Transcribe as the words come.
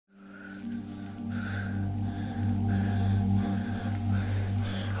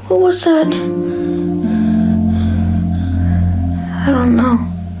What was that? I don't know.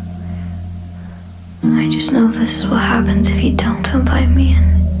 I just know this is what happens if you don't invite me in.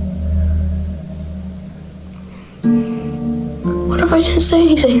 What if I didn't say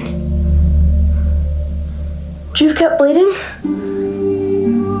anything? Would you have kept bleeding?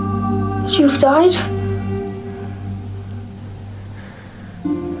 Would you have died?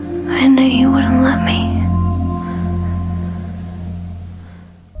 I knew you wouldn't let me.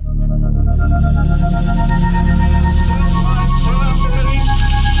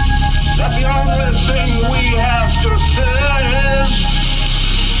 That the only thing we have to fear is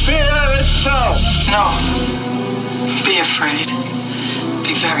fear itself. No. Be afraid.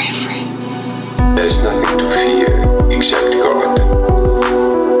 Be very afraid. There is nothing to fear except God.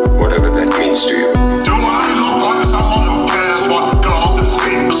 Whatever that means to you. Do I look like someone who cares what God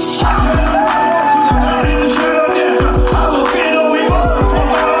thinks?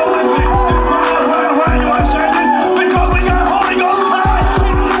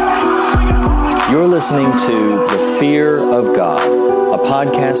 You're listening to The Fear of God, a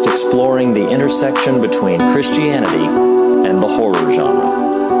podcast exploring the intersection between Christianity and the horror genre.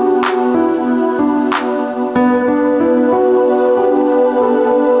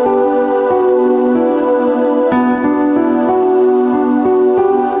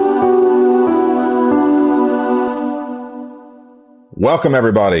 Welcome,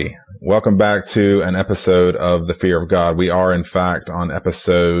 everybody. Welcome back to an episode of The Fear of God. We are, in fact, on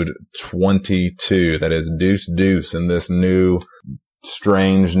episode 22. That is deuce in this new,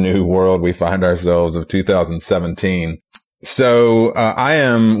 strange new world we find ourselves of 2017. So, I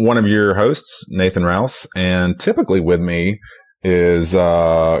am one of your hosts, Nathan Rouse, and typically with me is,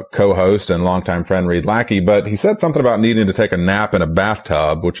 co-host and longtime friend Reed Lackey, but he said something about needing to take a nap in a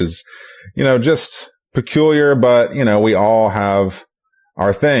bathtub, which is, just peculiar, but, we all have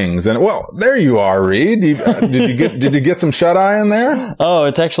our things. And well, there you are, Reed. Did you get some shut eye in there? Oh,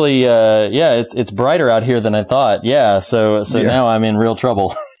 it's actually, it's brighter out here than I thought. Yeah. So now I'm in real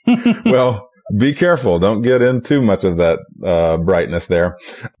trouble. Well, be careful. Don't get in too much of that, brightness there.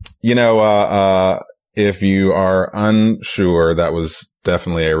 If you are unsure, that was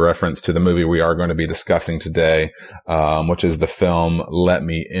definitely a reference to the movie we are going to be discussing today, which is the film Let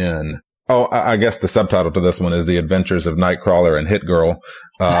Me In. Oh, I guess the subtitle to this one is The Adventures of Nightcrawler and Hit Girl.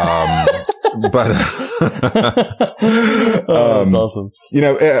 That's awesome.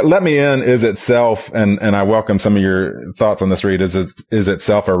 Let Me In is itself, and I welcome some of your thoughts on this, Reed, is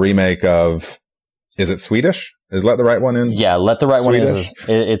itself a remake of, is it Swedish? Is Let the Right One In? Yeah, Let the Right One In.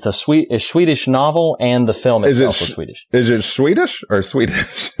 It's a Swedish novel, and the film itself was Swedish. Is it Swedish or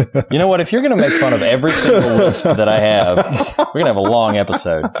Swedish? You know what? If you're going to make fun of every single lisp that I have, we're going to have a long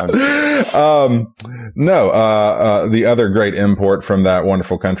episode. The other great import from that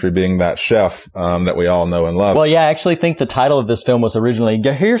wonderful country being that chef that we all know and love. Well, yeah, I actually think the title of this film was originally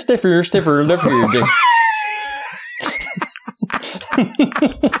Here's the Fear,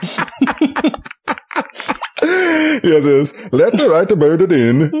 Yes, it is. Let the right to burn it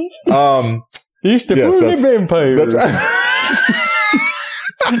in. He's the vampire. That's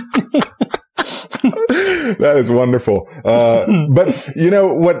That is wonderful. But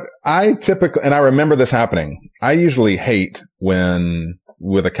what I typically, and I remember this happening, I usually hate when,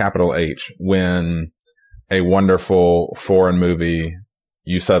 with a capital H, when a wonderful foreign movie,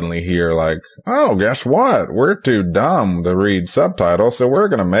 you suddenly hear like, oh, guess what? We're too dumb to read subtitles, so we're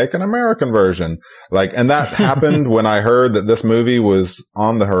going to make an American version. And that happened when I heard that this movie was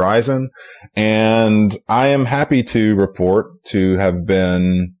on the horizon. And I am happy to report to have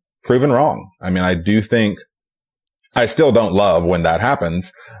been proven wrong. I mean, I do think, I still don't love when that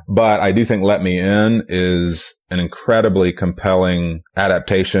happens, but I do think Let Me In is an incredibly compelling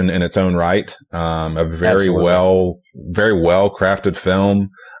adaptation in its own right. A very well crafted film,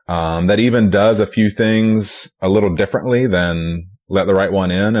 that even does a few things a little differently than Let the Right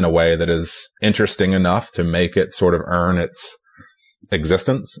One In a way that is interesting enough to make it sort of earn its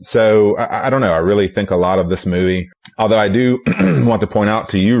existence. So I don't know. I really think a lot of this movie, although I do want to point out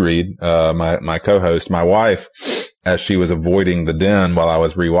to you, Reed, my co-host, my wife, as she was avoiding the den while I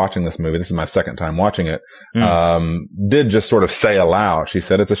was rewatching this movie, this is my second time watching it, did just sort of say aloud, she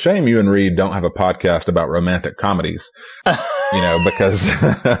said, it's a shame you and Reed don't have a podcast about romantic comedies, because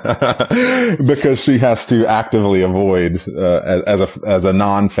she has to actively avoid, as a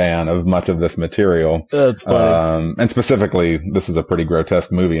non-fan of much of this material. That's funny. And specifically, this is a pretty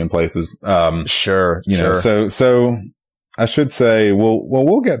grotesque movie in places. Sure. So I should say,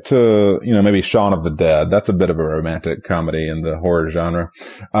 we'll get to, maybe Shaun of the Dead. That's a bit of a romantic comedy in the horror genre.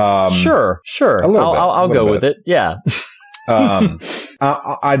 Sure. A little I'll go with it. Yeah.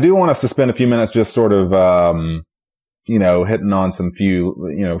 I do want us to spend a few minutes just sort of, hitting on some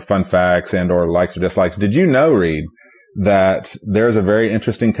few, fun facts and or likes or dislikes. Did you know, Reed, that there's a very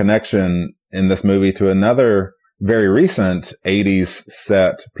interesting connection in this movie to another very recent 80s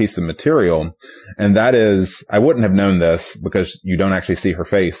set piece of material? And that is, I wouldn't have known this because you don't actually see her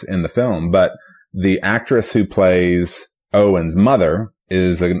face in the film, but the actress who plays Owen's mother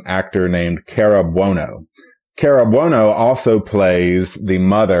is an actor named Cara Buono. Cara Buono also plays the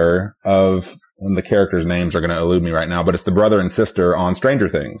mother of, one of the characters' names are going to elude me right now, but it's the brother and sister on Stranger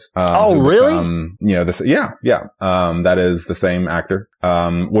Things. Really? That is the same actor,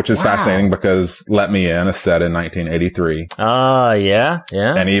 which is fascinating because Let Me In is set in 1983. Yeah.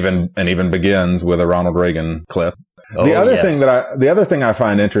 And even begins with a Ronald Reagan clip. Oh, the other thing I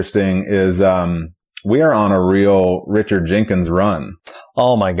find interesting is, we are on a real Richard Jenkins run.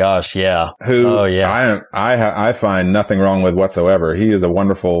 Oh my gosh. Yeah. I find nothing wrong with whatsoever. He is a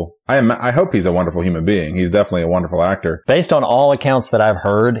wonderful, I hope he's a wonderful human being. He's definitely a wonderful actor. Based on all accounts that I've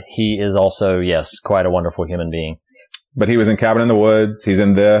heard, he is also, yes, quite a wonderful human being. But he was in Cabin in the Woods. He's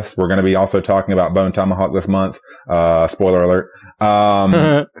in this. We're going to be also talking about Bone Tomahawk this month. Spoiler alert.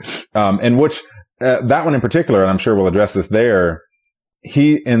 In which, that one in particular, and I'm sure we'll address this there,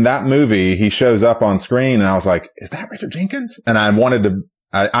 in that movie, he shows up on screen and I was like, is that Richard Jenkins? And I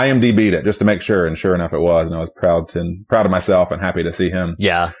IMDb'd it just to make sure. And sure enough, it was. And I was proud of myself and happy to see him.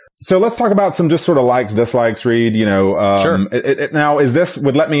 Yeah. So let's talk about some just sort of likes, dislikes, Reed. Sure. Now, is this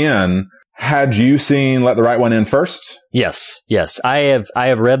with Let Me In? Had you seen Let the Right One In first? Yes. I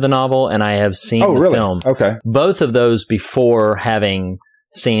have read the novel and I have seen the film. Okay. Both of those before having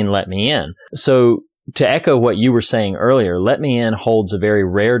seen Let Me In. So to echo what you were saying earlier, Let Me In holds a very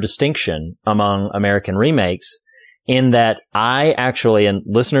rare distinction among American remakes in that I actually, and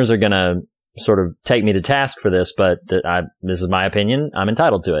listeners are going to sort of take me to task for this, but this is my opinion. I'm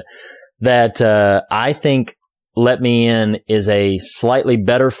entitled to it. That I think Let Me In is a slightly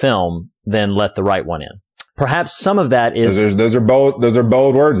better film than Let the Right One In. Perhaps some of that is those are bold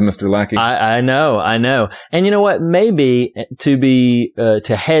words, Mr. Lackey. I know. And you know what? Maybe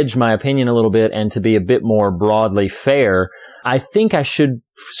to hedge my opinion a little bit and to be a bit more broadly fair, I think I should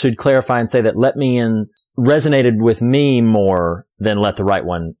clarify and say that Let Me In resonated with me more than Let the Right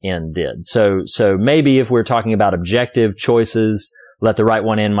One In did. So maybe if we're talking about objective choices, Let the Right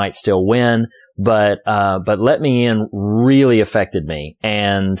One In might still win, but Let Me In really affected me.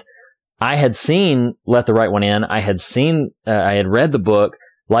 And I had seen Let the Right One In. I had read the book.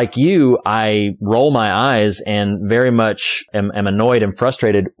 Like you, I roll my eyes and very much am annoyed and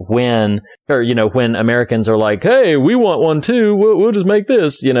frustrated when Americans are like, hey, we want one too. We'll just make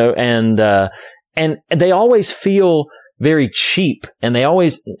this, and they always feel very cheap. And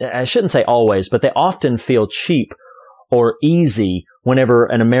I shouldn't say always, but they often feel cheap or easy whenever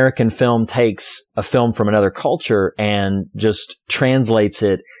an American film takes a film from another culture and just translates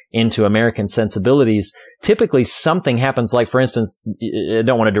it into American sensibilities. Typically something happens, like, for instance, I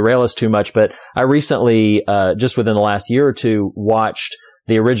don't want to derail us too much, but I recently, just within the last year or two, watched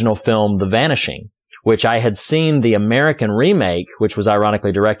the original film, The Vanishing, which I had seen the American remake, which was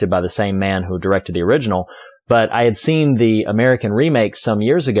ironically directed by the same man who directed the original. But I had seen the American remake some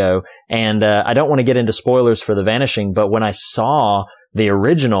years ago, and I don't want to get into spoilers for The Vanishing, but when I saw the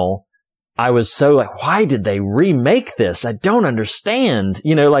original, I was so like, why did they remake this? I don't understand.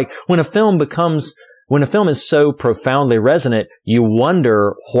 Like when a film is so profoundly resonant, you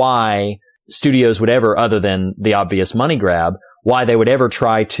wonder why studios would ever, other than the obvious money grab, why they would ever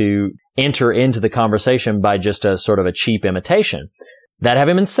try to enter into the conversation by just a sort of a cheap imitation. That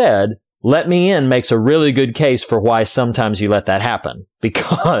having been said, Let Me In makes a really good case for why sometimes you let that happen,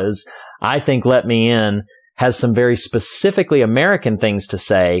 because I think Let Me In has some very specifically American things to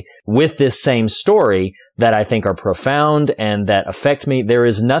say with this same story that I think are profound and that affect me.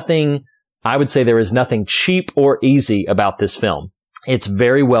 I would say there is nothing cheap or easy about this film. It's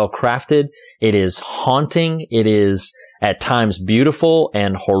very well crafted. It is haunting. It is at times beautiful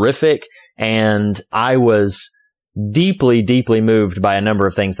and horrific. And I was deeply, deeply moved by a number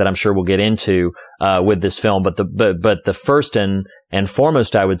of things that I'm sure we'll get into with this film. But the first and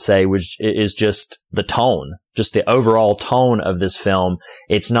foremost, I would say, is just the tone, just the overall tone of this film.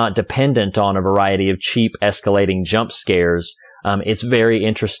 It's not dependent on a variety of cheap escalating jump scares. It's very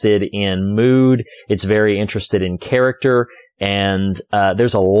interested in mood. It's very interested in character. And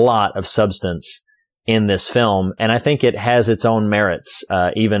there's a lot of substance in this film, and I think it has its own merits,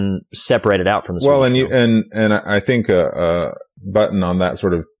 even separated out from the film. And I think button on that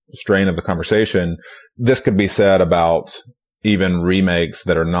sort of strain of the conversation, this could be said about even remakes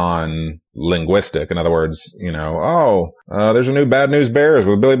that are non-linguistic. In other words, there's a new Bad News Bears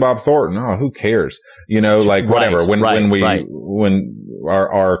with Billy Bob Thornton. Oh, who cares? Like whatever. When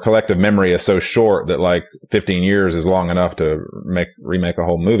our collective memory is so short that like 15 years is long enough to remake a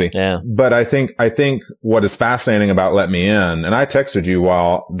whole movie. Yeah. But I think what is fascinating about Let Me In, and I texted you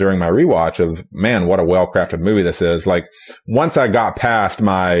during my rewatch of, man, what a well-crafted movie this is. Like once I got past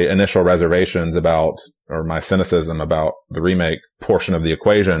my initial reservations or my cynicism about the remake portion of the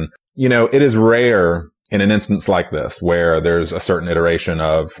equation, it is rare in an instance like this where there's a certain iteration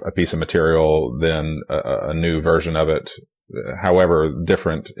of a piece of material, then a new version of it, however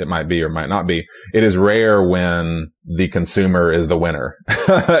different it might be or might not be. It is rare when the consumer is the winner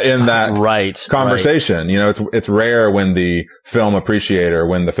in that conversation. Right. It's rare when the film appreciator,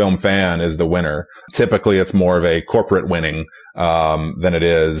 when the film fan is the winner. Typically it's more of a corporate winning, than it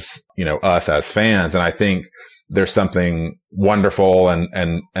is, us as fans. And I think there's something wonderful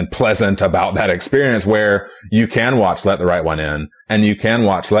and pleasant about that experience where you can watch Let the Right One In and you can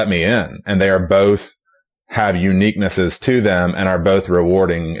watch Let Me In, and they are both have uniquenesses to them and are both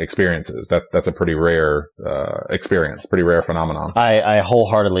rewarding experiences. That's a pretty rare experience, pretty rare phenomenon. I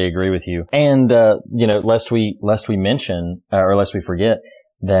wholeheartedly agree with you. And lest we mention or lest we forget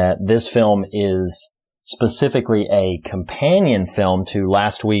that this film is specifically a companion film to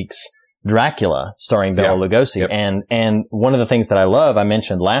last week's Dracula starring Bela Lugosi. Yep. And one of the things that I love, I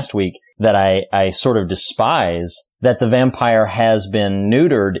mentioned last week that I sort of despise, that the vampire has been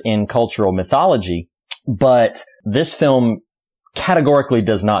neutered in cultural mythology. But this film categorically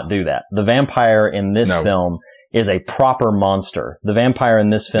does not do that. The vampire in this film is a proper monster. The vampire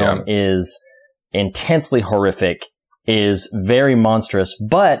in this film is intensely horrific, is very monstrous,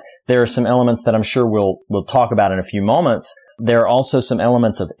 but there are some elements that I'm sure we'll talk about in a few moments. There are also some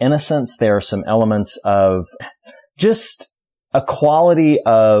elements of innocence. There are some elements of just a quality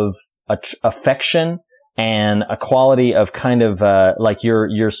of affection and a quality of kind of like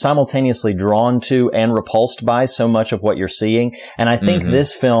you're simultaneously drawn to and repulsed by so much of what you're seeing. And I think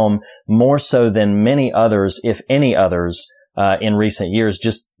this film, more so than many others, if any others, in recent years,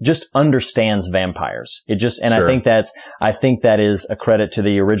 just understands vampires. Sure. I think that is a credit to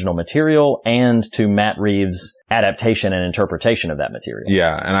the original material and to Matt Reeves' adaptation and interpretation of that material.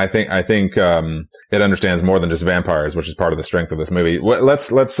 Yeah. And I think it understands more than just vampires, which is part of the strength of this movie. Let's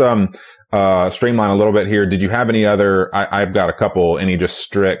streamline a little bit here. Did you have any other, I've got a couple, any just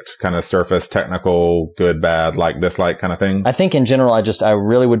strict kind of surface technical, good, bad, like, dislike kind of things? I think in general, I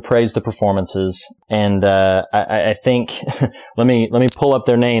really would praise the performances. And, I think, let me pull up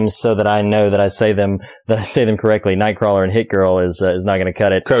their names so that I know that I say them correctly. Nightcrawler and Hit Girl is not going to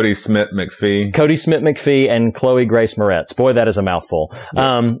cut it. Cody Smith McPhee and Chloe Grace Moretz. Boy, that is a mouthful.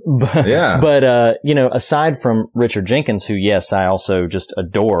 But aside from Richard Jenkins, who, yes, I also just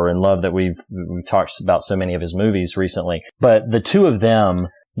adore and love that we've talked about so many of his movies recently, but the two of them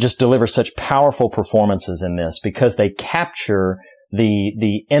just deliver such powerful performances in this because they capture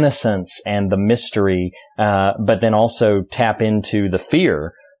the innocence and the mystery, but then also tap into the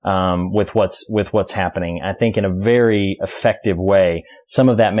fear, with what's happening. I think in a very effective way. Some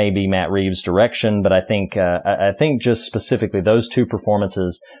of that may be Matt Reeves' direction, but I think just specifically those two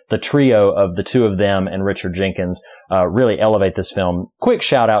performances, the trio of the two of them and Richard Jenkins, really elevate this film. Quick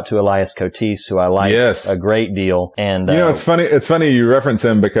shout out to Elias Cotis, who I like a great deal. And, it's funny you reference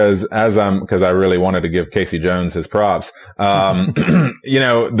him because I really wanted to give Casey Jones his props.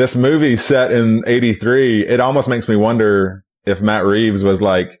 This movie set in 83, it almost makes me wonder if Matt Reeves was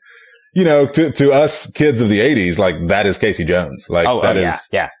like, to us kids of the 80s, like that is Casey Jones. Like I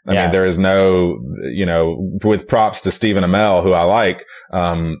mean, there is no, with props to Stephen Amell, who I like,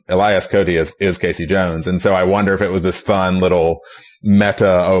 Elias Cotis is Casey Jones. And so I wonder if it was this fun little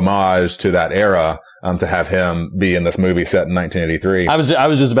meta homage to that era, to have him be in this movie set in 1983. I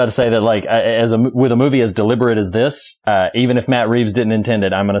was just about to say that, like, with a movie as deliberate as this, even if Matt Reeves didn't intend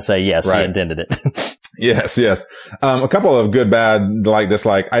it, I'm going to say yes, he intended it. Yes. A couple of good, bad, like,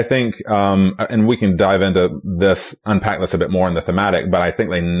 dislike. I think, and we can dive into this, unpack this a bit more in the thematic, but I think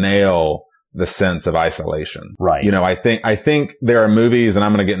they nail the sense of isolation. Right. I think there are movies, and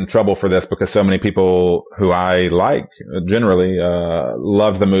I'm going to get in trouble for this because so many people who I like generally,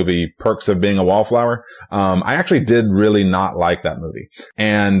 loved the movie Perks of Being a Wallflower. I actually did really not like that movie.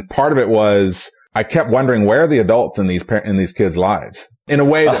 And part of it was I kept wondering, where are the adults in these kids' lives? In a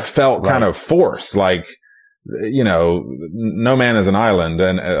way that felt kind of forced, like, no man is an island.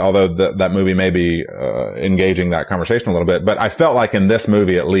 And although that movie may be, engaging that conversation a little bit, but I felt like in this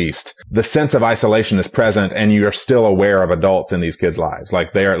movie, at least, the sense of isolation is present and you're still aware of adults in these kids' lives.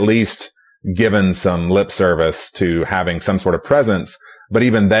 Like they are at least given some lip service to having some sort of presence, but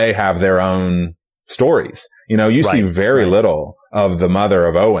even they have their own stories. You see very little of the mother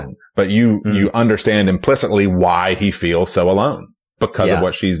of Owen, but you understand implicitly why he feels so alone because of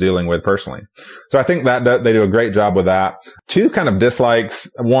what she's dealing with personally. So I think that they do a great job with that. Two kind of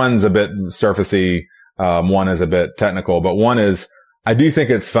dislikes. One's a bit surfacey. One is a bit technical, but one is, I do think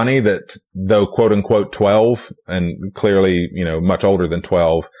it's funny that though quote unquote 12 and clearly, much older than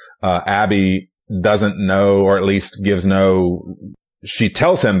 12, Abby doesn't know, or at least she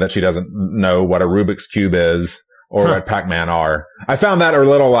tells him that she doesn't know what a Rubik's Cube is or what Pac-Man are. I found that a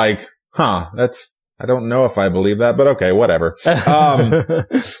little like, I don't know if I believe that, but okay, whatever.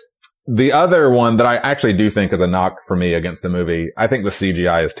 The other one that I actually do think is a knock for me against the movie, I think the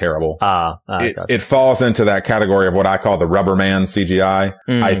CGI is terrible. It falls into that category of what I call the rubber man CGI.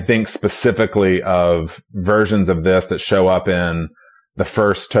 I think specifically of versions of this that show up in the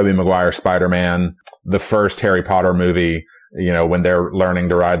first Tobey Maguire Spider-Man, the first Harry Potter movie, when they're learning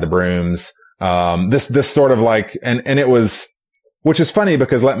to ride the brooms. This sort of like, and it was, which is funny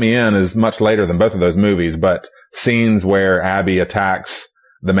because Let Me In is much later than both of those movies, but scenes where Abby attacks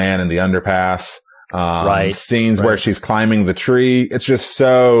the man in the underpass, scenes where she's climbing the tree. It's just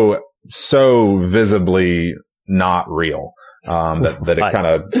so visibly not real. That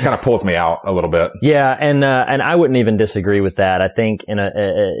it kind of pulls me out a little bit. Yeah. And I wouldn't even disagree with that. I think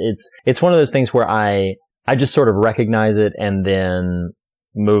it's one of those things where I just sort of recognize it and then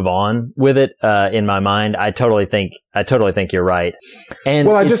move on with it, in my mind. I totally think you're right. And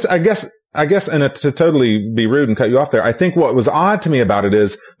well, I guess, and to totally be rude and cut you off there, I think what was odd to me about it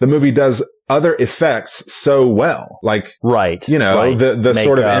is the movie does other effects so well. Like, the makeup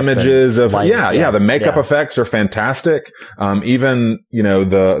sort of images of, the makeup effects are fantastic. Even,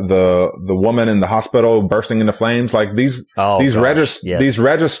 the woman in the hospital bursting into flames, like these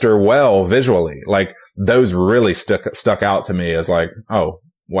register well visually. Like those really stuck out to me as like, oh,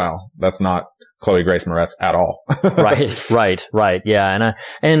 wow, that's not Chloe Grace Moretz at all. Right. Yeah.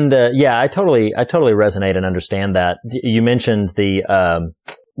 I totally resonate and understand that. You mentioned the,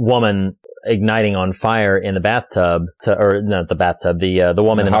 woman igniting on fire in the bathtub the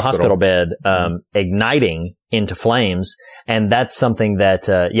woman in the hospital bed, igniting into flames. And that's something that,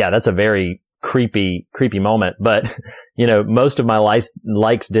 that's a very creepy moment. But, most of my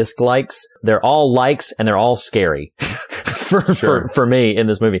likes, dislikes, they're all likes and they're all scary. For me in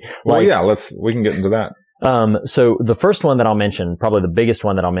this movie. We can get into that. So the first one that I'll mention, probably the biggest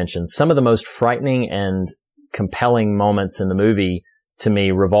one that I'll mention, some of the most frightening and compelling moments in the movie to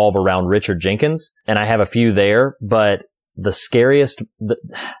me revolve around Richard Jenkins. And I have a few there, but the scariest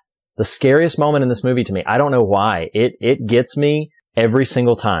moment in this movie to me, I don't know why. It gets me every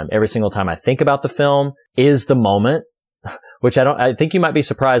single time. Every single time I think about the film is the moment, which I think you might be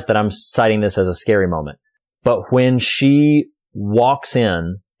surprised that I'm citing this as a scary moment. But when she walks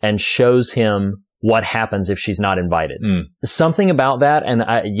in and shows him what happens if she's not invited, something about that, and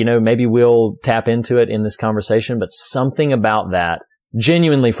maybe we'll tap into it in this conversation, but something about that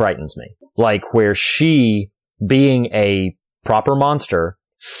genuinely frightens me. Like where she, being a proper monster,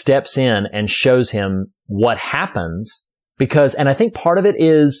 steps in and shows him what happens and I think part of it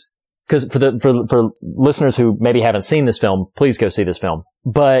is, because for listeners who maybe haven't seen this film, please go see this film.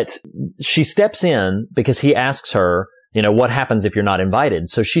 But she steps in because he asks her, what happens if you're not invited?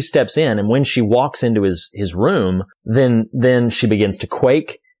 So she steps in, and when she walks into his room, then she begins to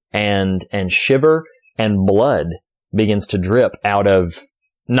quake and shiver, and blood begins to drip out of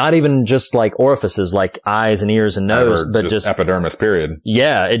not even just like orifices like eyes and ears and nose, but just epidermis, period.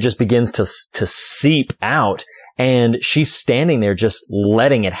 Yeah, it just begins to seep out. And she's standing there just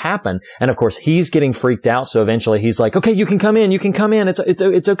letting it happen. And of course, he's getting freaked out. So eventually he's like, okay, you can come in.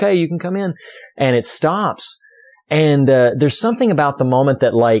 It's okay. You can come in. And it stops. And, there's something about the moment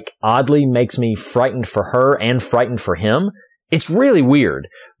that like oddly makes me frightened for her and frightened for him. It's really weird,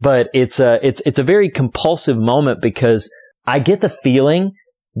 but it's a very compulsive moment because I get the feeling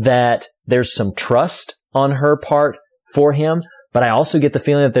that there's some trust on her part for him, but I also get the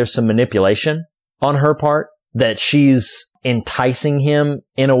feeling that there's some manipulation on her part. That she's enticing him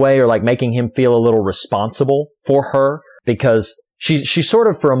in a way or like making him feel a little responsible for her because she sort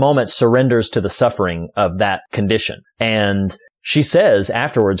of for a moment surrenders to the suffering of that condition. And she says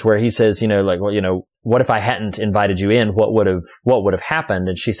afterwards where he says, what if I hadn't invited you in? What would have happened?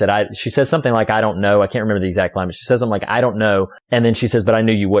 And she says something like, I don't know. I can't remember the exact line, but she says something like, I don't know. And then she says, but I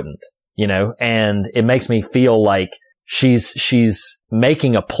knew you wouldn't, and it makes me feel like she's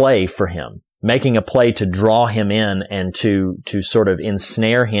making a play for him. Making a play to draw him in and to sort of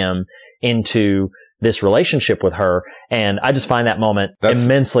ensnare him into this relationship with her. And I just find that moment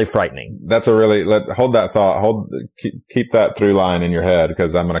immensely frightening. That's a really, hold that thought, keep that through line in your head,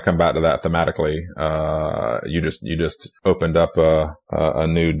 because I'm going to come back to that thematically. You just opened up a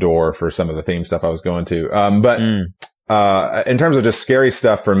new door for some of the theme stuff I was going to. In terms of just scary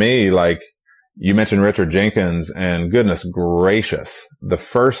stuff for me, like, you mentioned Richard Jenkins, and goodness gracious, the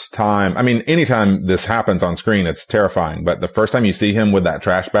first time, I mean, anytime this happens on screen, it's terrifying, but the first time you see him with that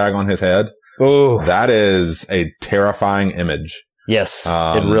trash bag on his head, that is a terrifying image. Yes,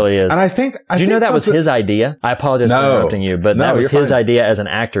 it really is. And I think did you know that was his idea? I apologize for interrupting you, but that was his idea as an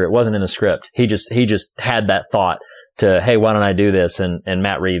actor. It wasn't in the script. He just had that thought to, hey, why don't I do this? And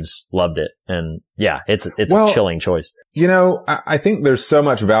Matt Reeves loved it. And yeah, it's a chilling choice. You know, I think there's so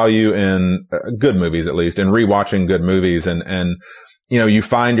much value in good movies, at least, in rewatching good movies. And, you know, you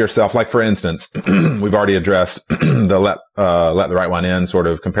find yourself, like, for instance, we've already addressed the Let the Right One In sort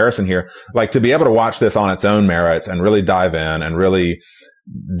of comparison here. Like, to be able to watch this on its own merits and really dive in and really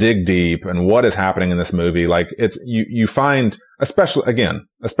dig deep and what is happening in this movie, like, you find,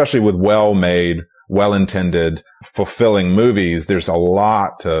 especially with well-made, well-intended, fulfilling movies, there's a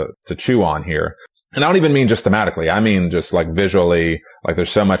lot to chew on here. And I don't even mean just thematically. I mean just like visually, like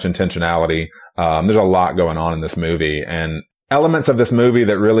there's so much intentionality. There's a lot going on in this movie, and elements of this movie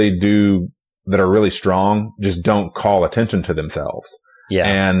that are really strong just don't call attention to themselves. Yeah.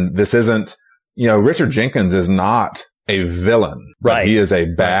 And this isn't, you know, Richard Jenkins is not a villain. Right. He is a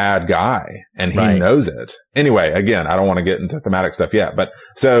bad guy, and he knows it. Anyway, again, I don't want to get into thematic stuff yet, but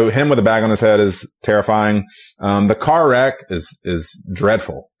so him with a bag on his head is terrifying. The car wreck is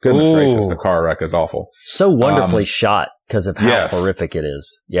dreadful. Goodness gracious, the car wreck is awful. So wonderfully shot because of how horrific it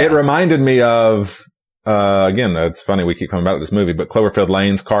is. Yeah. It reminded me of, again, it's funny we keep coming back to this movie, but Cloverfield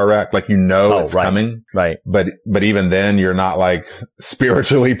Lane's car wreck, like, it's coming. Right. But even then you're not like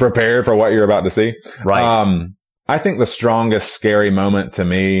spiritually prepared for what you're about to see. Right. I think the strongest scary moment to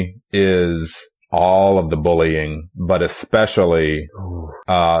me is all of the bullying, but especially,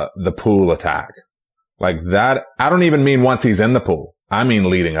 the pool attack. Like that, I don't even mean once he's in the pool. I mean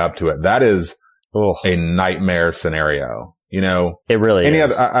leading up to it. That is a nightmare scenario. You know, it really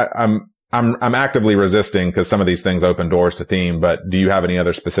is. I'm actively resisting because some of these things open doors to theme, but do you have any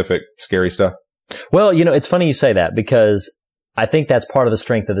other specific scary stuff? Well, you know, it's funny you say that, because I think that's part of the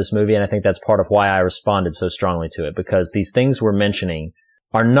strength of this movie, and I think that's part of why I responded so strongly to it, because these things we're mentioning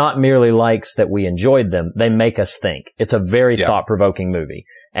are not merely likes that we enjoyed them. They make us think. It's a very thought-provoking movie.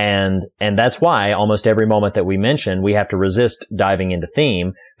 And that's why almost every moment that we mention, we have to resist diving into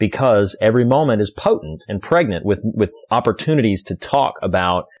theme, because every moment is potent and pregnant with opportunities to talk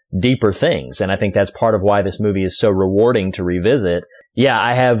about deeper things. And I think that's part of why this movie is so rewarding to revisit. Yeah,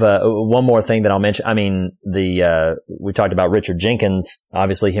 I have one more thing that I'll mention. I mean, we talked about Richard Jenkins,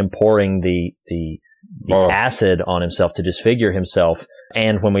 obviously him pouring the acid on himself to disfigure himself.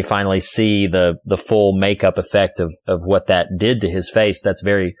 And when we finally see the full makeup effect of what that did to his face, that's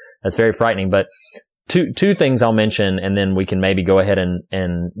very frightening. But two things I'll mention, and then we can maybe go ahead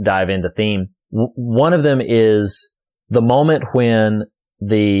and dive into theme. One of them is the moment when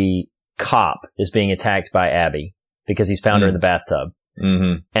the cop is being attacked by Abby because he's found her in the bathtub.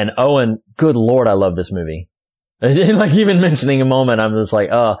 Mm-hmm. And Owen, good Lord, I love this movie. Like, even mentioning a moment, I'm just like,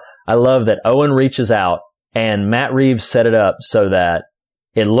 I love that Owen reaches out, and Matt Reeves set it up so that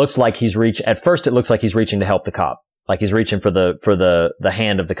it looks like at first it looks like he's reaching to help the cop. Like he's reaching for the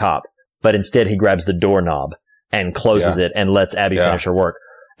hand of the cop. But instead he grabs the doorknob and closes it and lets Abby finish her work.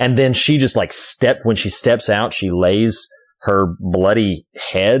 And then she just when she steps out, she lays her bloody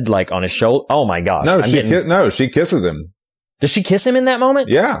head like on his shoulder. Oh my gosh. No, she kisses him. Does she kiss him in that moment?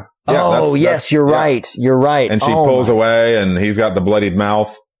 Yeah. Yes, you're right. You're right. And she pulls away, and he's got the bloodied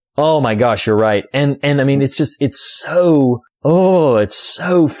mouth. Oh my gosh, you're right. And I mean, it's so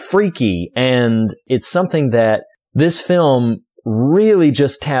freaky. And it's something that this film really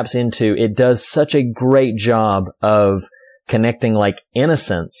just taps into. It does such a great job of connecting like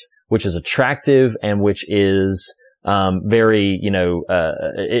innocence, which is attractive and which is very,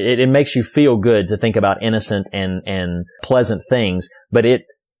 it makes you feel good to think about innocent and pleasant things, but it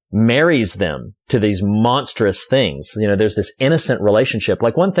marries them to these monstrous things. You know, there's this innocent relationship.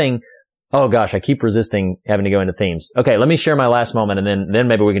 Like one thing, oh gosh, I keep resisting having to go into themes. Okay, let me share my last moment, and then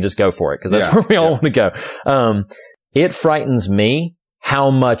maybe we can just go for it, because that's where we all want to go. It frightens me how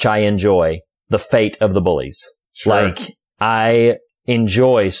much I enjoy the fate of the bullies. Sure. Like, I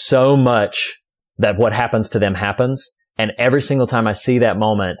enjoy so much that what happens to them happens. And every single time I see that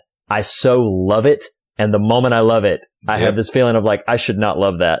moment, I so love it. And the moment I love it, I have this feeling of like, I should not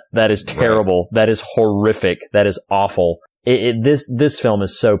love that. That is terrible. Right. That is horrific. That is awful. this film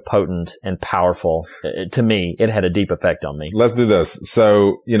is so potent and powerful. To me, it had a deep effect on me. Let's do this.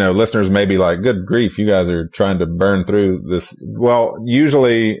 So, listeners may be like, good grief, you guys are trying to burn through this. Well,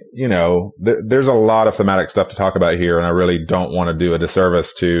 usually, there's a lot of thematic stuff to talk about here, and I really don't want to do a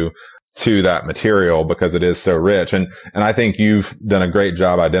disservice to that material because it is so rich. And I think you've done a great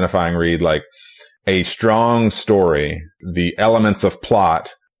job identifying, Reed, like a strong story, the elements of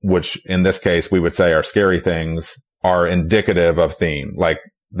plot, which in this case we would say are scary things, are indicative of theme. Like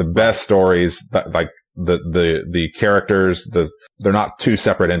the best stories, like the characters, they're not two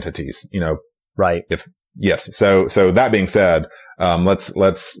separate entities, Right. So that being said,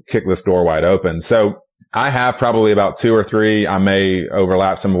 let's kick this door wide open. So I have probably about 2 or 3. I may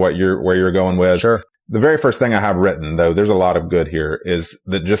overlap some of where you're going with. Sure. The very first thing I have written, though, there's a lot of good here, is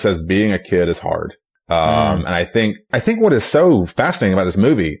that just as being a kid is hard. And I think what is so fascinating about this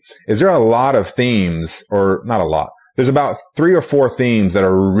movie is there are a lot of themes, or not a lot. There's about 3 or 4 themes that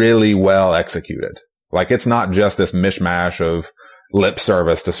are really well executed. Like it's not just this mishmash of lip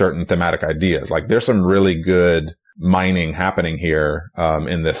service to certain thematic ideas. Like there's some really good mining happening here,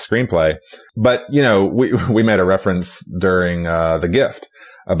 in this screenplay. But, we made a reference during, The Gift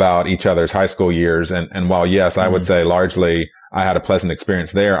about each other's high school years. And while yes, I would say largely I had a pleasant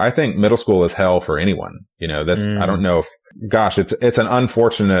experience there, I think middle school is hell for anyone. I don't know if, gosh, it's an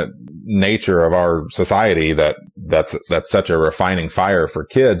unfortunate nature of our society that's such a refining fire for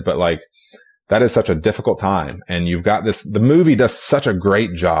kids, but like that is such a difficult time. And you've got the movie does such a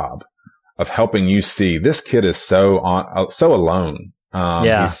great job of helping you see this kid is so alone.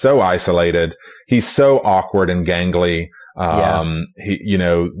 He's so isolated. He's so awkward and gangly. Even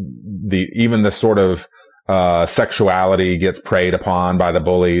the sort of, sexuality gets preyed upon by the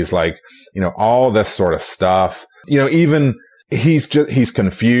bullies, like, all this sort of stuff, even he's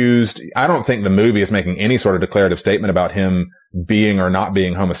confused. I don't think the movie is making any sort of declarative statement about him being or not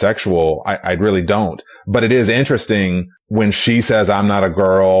being homosexual. I really don't, but it is interesting when she says, I'm not a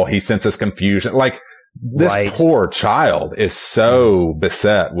girl, he senses confusion. Like this poor child is so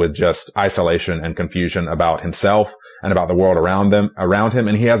beset with just isolation and confusion about himself and about the world around him.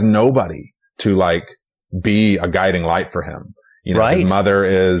 And he has nobody to like be a guiding light for him. His mother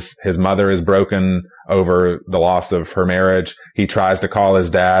is broken over the loss of her marriage. He tries to call his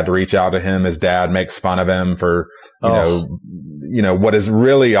dad to reach out to him. His dad makes fun of him for, what is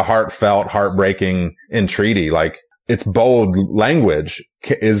really a heartbreaking entreaty. Like it's bold language.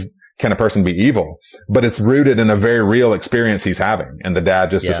 Can a person be evil? But it's rooted in a very real experience he's having. And the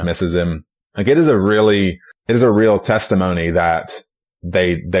dad just dismisses him. Like it is a real testimony that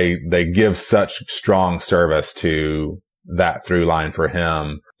they give such strong service to that through line for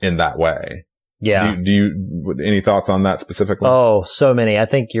him in that way. Yeah. Do you any thoughts on that specifically? Oh, so many. I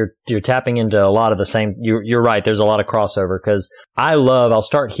think you're tapping into a lot of the same. You're right. There's a lot of crossover because I'll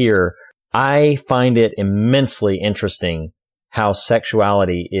start here. I find it immensely interesting how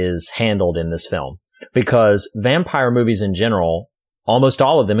sexuality is handled in this film because vampire movies in general, almost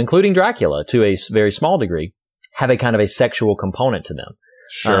all of them, including Dracula to a very small degree, have a kind of a sexual component to them.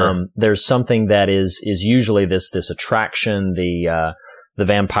 Sure. There's something that is usually this attraction, the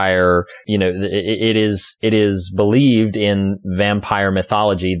vampire, it is believed in vampire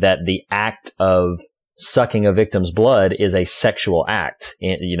mythology that the act of sucking a victim's blood is a sexual act,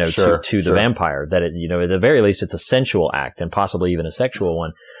 to the vampire, that it, at the very least it's a sensual act and possibly even a sexual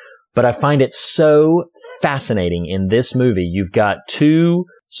one. But I find it so fascinating in this movie. You've got 2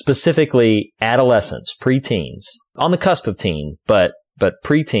 specifically adolescents, preteens, on the cusp of teen, but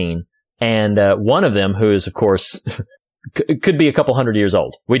preteen, and one of them who is, of course, could be a couple hundred years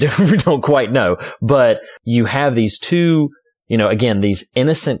old. We don't quite know, but you have these 2, again, these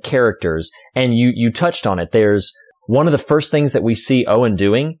innocent characters, and you touched on it. There's one of the first things that we see Owen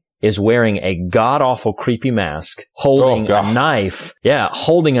doing is wearing a god-awful creepy mask, holding a knife. Yeah,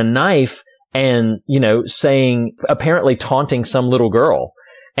 holding a knife and, saying, apparently taunting some little girl.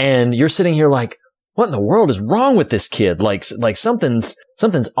 And you're sitting here like, what in the world is wrong with this kid? Like something's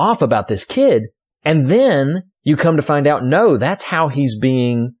off about this kid. And then you come to find out, no, that's how he's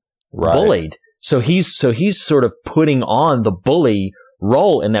being bullied. So he's sort of putting on the bully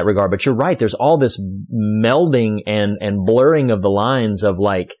role in that regard. But you're right. There's all this melding and blurring of the lines of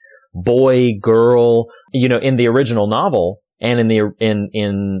like boy, girl, in the original novel and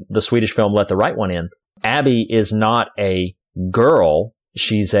in the Swedish film, Let the Right One In. Abby is not a girl.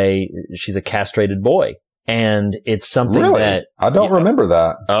 She's a castrated boy. And it's something that I don't remember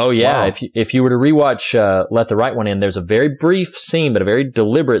that. Oh yeah. Wow. If you were to rewatch, Let the Right One In, there's a very brief scene, but a very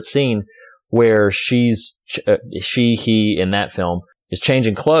deliberate scene where he in that film is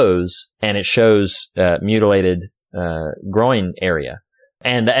changing clothes and it shows, mutilated groin area.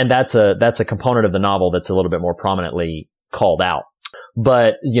 And that's a component of the novel that's a little bit more prominently called out.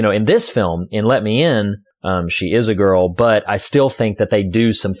 But, in this film, in Let Me In, she is a girl, but I still think that they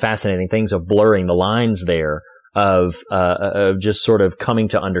do some fascinating things of blurring the lines there of just sort of coming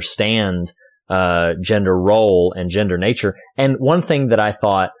to understand, gender role and gender nature. And one thing that I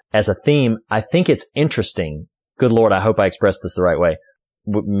thought as a theme, I think it's interesting. Good Lord, I hope I expressed this the right way.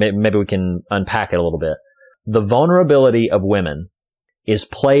 Maybe we can unpack it a little bit. The vulnerability of women is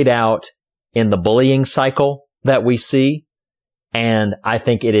played out in the bullying cycle that we see. And I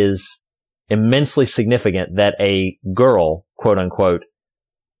think it is immensely significant that a girl, quote unquote,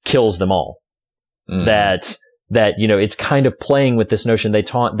 kills them all. Mm. That, it's kind of playing with this notion. They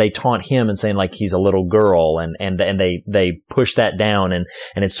taunt him and saying like he's a little girl and they push that down and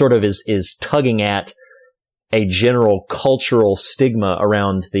it sort of is tugging at a general cultural stigma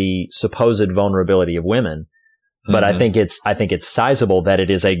around the supposed vulnerability of women. But I think it's sizable that it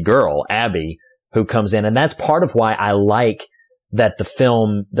is a girl, Abby, who comes in. And that's part of why I like that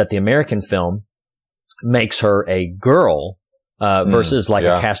the American film makes her a girl, versus like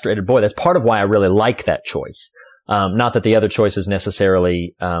a castrated boy. That's part of why I really like that choice. Not that the other choice is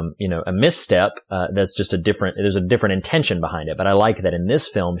necessarily, a misstep. That's just there's a different intention behind it. But I like that in this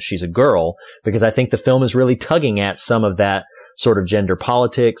film, she's a girl because I think the film is really tugging at some of that sort of gender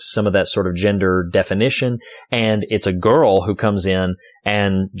politics, some of that sort of gender definition. And it's a girl who comes in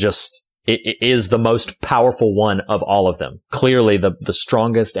and just it is the most powerful one of all of them. Clearly the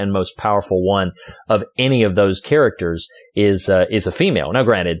strongest and most powerful one of any of those characters is a female. Now,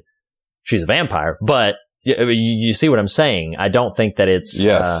 granted, she's a vampire, but you see what I'm saying? I don't think that it's,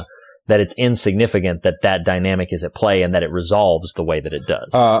 that it's insignificant that dynamic is at play and that it resolves the way that it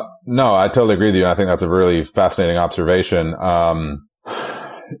does. No, I totally agree with you. I think that's a really fascinating observation. I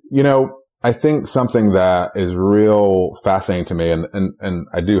think something that is real fascinating to me, and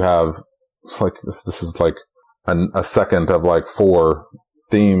I do have this is like a second of like 4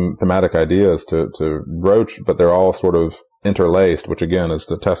 thematic ideas to broach, but they're all sort of interlaced, which again is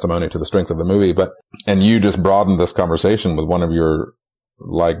the testimony to the strength of the movie. And you just broadened this conversation with one of your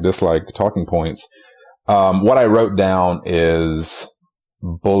dislike talking points. What I wrote down is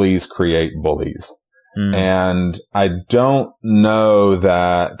bullies create bullies. Mm. And I don't know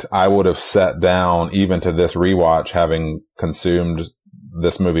that I would have sat down even to this rewatch, having consumed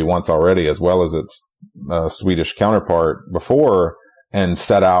this movie once already, as well as its Swedish counterpart before, and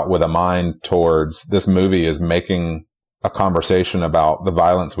set out with a mind towards this movie is making a conversation about the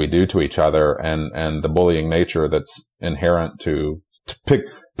violence we do to each other and the bullying nature that's inherent to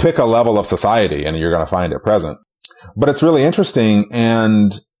pick a level of society, and you're going to find it present. But it's really interesting,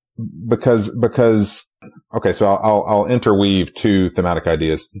 and because okay, so I'll interweave 2 thematic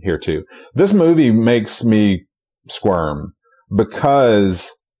ideas here too. This movie makes me squirm because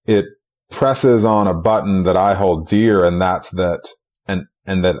it presses on a button that I hold dear, and that's that, and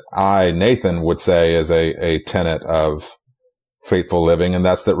that Nathan would say is a tenet of faithful living, and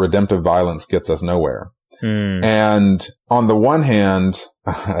that's that redemptive violence gets us nowhere. Mm. And on the one hand,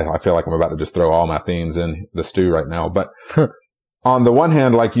 I feel like I'm about to just throw all my themes in the stew right now, but on the one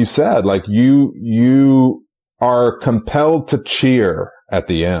hand, like you said, like you are compelled to cheer at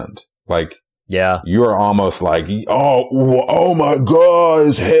the end. Like, yeah, you are almost like, oh my God,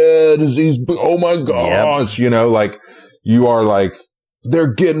 his head is oh my gosh, yep. Like you are like,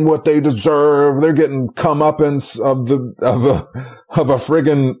 they're getting what they deserve. They're getting comeuppance of a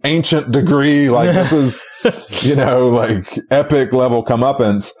friggin' ancient degree. Like this is, like epic level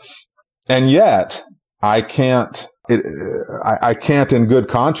comeuppance. And yet I can't in good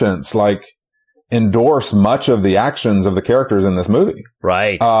conscience, like endorse much of the actions of the characters in this movie.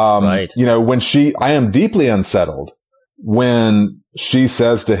 Right. Right. I am deeply unsettled when she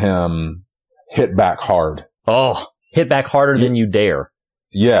says to him, hit back hard. Oh, hit back harder than you dare.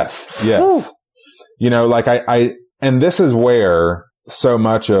 Yes. Yes. And this is where so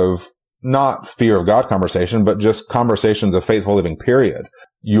much of not fear of God conversation, but just conversations of faithful living, period.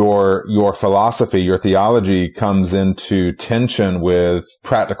 Your philosophy, your theology comes into tension with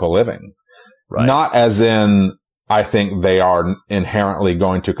practical living. Right. Not as in, I think they are inherently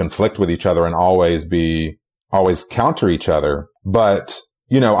going to conflict with each other and always counter each other. But,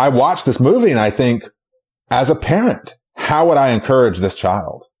 I watch this movie and I think, as a parent, how would I encourage this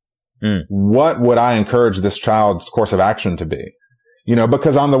child? Mm. What would I encourage this child's course of action to be?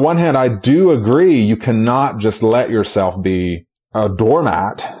 Because on the one hand, I do agree you cannot just let yourself be a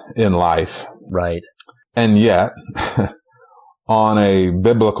doormat in life. Right. And yet, on a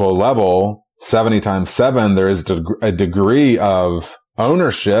biblical level, 70 times 7, there is a degree of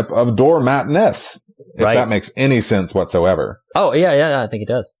ownership of doormatness if that makes any sense whatsoever. Oh, yeah, I think it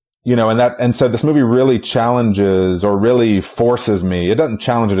does. You know, and so this movie really challenges or really forces me. It doesn't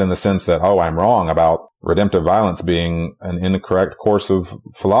challenge it in the sense that, oh, I'm wrong about redemptive violence being an incorrect course of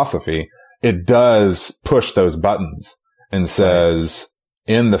philosophy. It does push those buttons and says,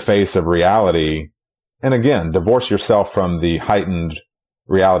 in the face of reality, and again, divorce yourself from the heightened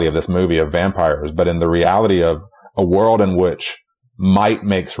reality of this movie of vampires, but in the reality of a world in which might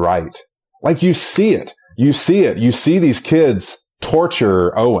makes right. Like you see it. You see these kids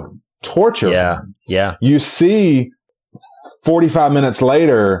torture Owen. Him. Yeah. You see 45 minutes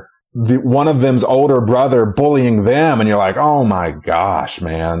later, one of them's older brother bullying them, and you're like, oh my gosh,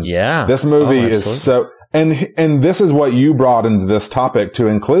 man. Yeah. This movie is so, and this is what you brought into this topic to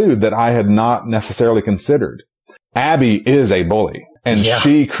include that I had not necessarily considered. Abby is a bully, and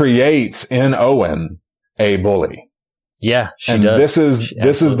she creates in Owen a bully. Yeah, she and does.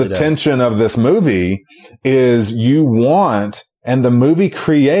 This is the tension of this movie is you want, and the movie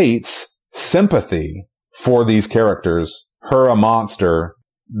creates sympathy for these characters. Her a monster,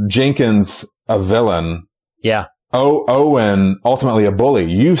 Jenkins a villain. Yeah. Owen ultimately a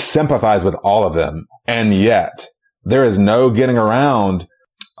bully. You sympathize with all of them. And yet there is no getting around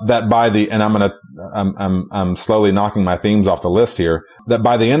that I'm slowly knocking my themes off the list here, that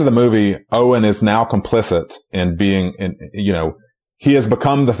by the end of the movie, Owen is now complicit in he has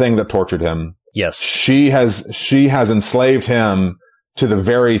become the thing that tortured him. Yes. She has enslaved him to the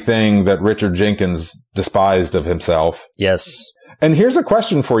very thing that Richard Jenkins despised of himself. Yes. And here's a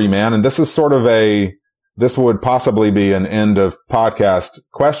question for you, man. And this is this would possibly be an end of podcast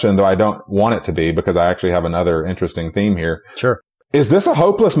question, though I don't want it to be because I actually have another interesting theme here. Sure. Is this a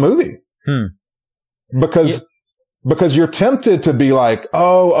hopeless movie? Because you're tempted to be like,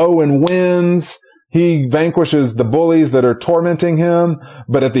 oh, Owen wins. He vanquishes the bullies that are tormenting him.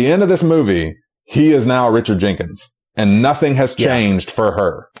 But at the end of this movie, he is now Richard Jenkins and nothing has changed for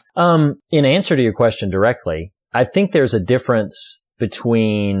her. In answer to your question directly, I think there's a difference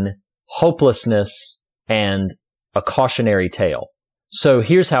between hopelessness and a cautionary tale. So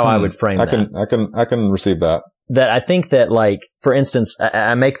here's how I would frame that. I can receive that. That I think that, like, for instance,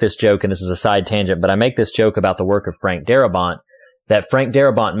 I make this joke, and this is a side tangent, but I make this joke about the work of Frank Darabont, that Frank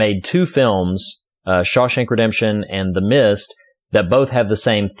Darabont made 2 films, Shawshank Redemption and The Mist, that both have the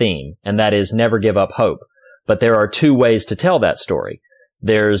same theme, and that is never give up hope. But there are 2 ways to tell that story.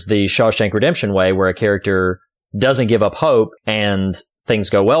 There's the Shawshank Redemption way, where a character doesn't give up hope and things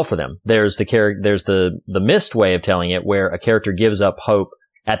go well for them. There's the Mist way of telling it, where a character gives up hope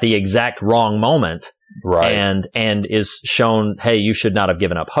at the exact wrong moment. Right. And is shown, hey, you should not have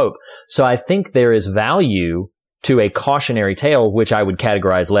given up hope. So I think there is value to a cautionary tale, which I would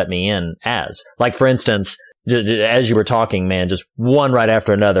categorize Let Me In as. Like, for instance, as you were talking, man, just one right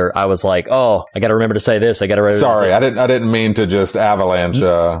after another, I was like, oh, I got to remember to say this. I didn't mean to just avalanche.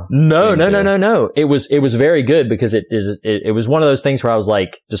 No. It was very good because it was one of those things where I was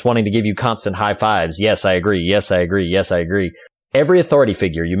like, just wanting to give you constant high fives. Yes, I agree. Yes, I agree. Yes, I agree. Every authority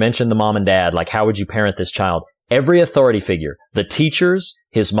figure, you mentioned the mom and dad, like, how would you parent this child? Every authority figure, the teachers,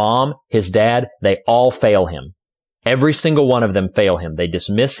 his mom, his dad, they all fail him. Every single one of them fail him. They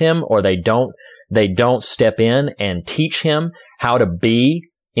dismiss him, or they don't step in and teach him how to be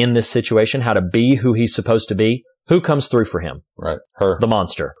in this situation, how to be who he's supposed to be. Who comes through for him? Right. Her. The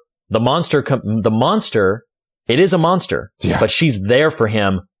monster. It is a monster, but she's there for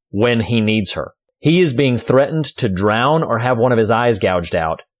him when he needs her. He is being threatened to drown or have one of his eyes gouged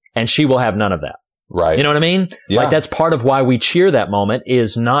out, and she will have none of that. Right. You know what I mean? Yeah. Like, that's part of why we cheer that moment,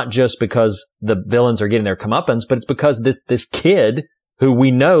 is not just because the villains are getting their comeuppance, but it's because this kid who we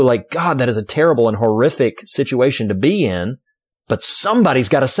know, like, God, that is a terrible and horrific situation to be in, but somebody's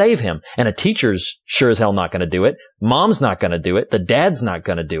got to save him. And a teacher's sure as hell not going to do it. Mom's not going to do it. The dad's not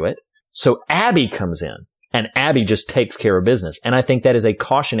going to do it. So Abby comes in. And Abby just takes care of business. And I think that is a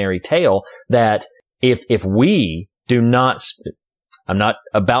cautionary tale that if we do not, I'm not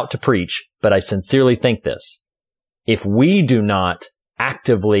about to preach, but I sincerely think this. If we do not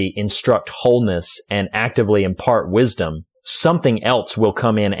actively instruct wholeness and actively impart wisdom, something else will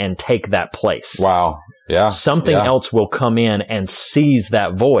come in and take that place. Wow. Yeah. Something else will come in and seize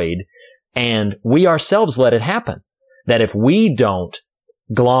that void. And we ourselves let it happen. That if we don't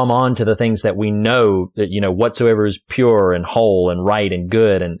glom on to the things that we know, that, whatsoever is pure and whole and right and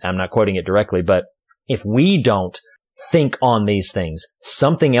good, and I'm not quoting it directly, but if we don't think on these things,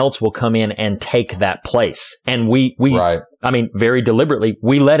 something else will come in and take that place. And we very deliberately,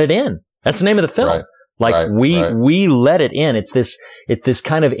 we let it in. That's the name of the film. Right. We let it in. It's this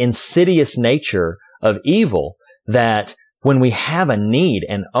kind of insidious nature of evil that when we have a need,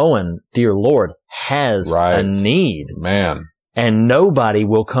 and Owen, dear Lord, has a need. Man. And nobody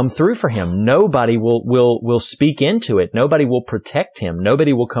will come through for him. Nobody will speak into it. Nobody will protect him.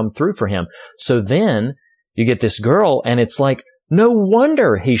 Nobody will come through for him. So then you get this girl, and it's like, no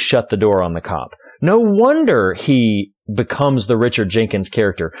wonder he shut the door on the cop. No wonder he becomes the Richard Jenkins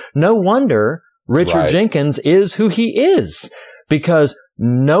character. No wonder Richard Jenkins is who he is, because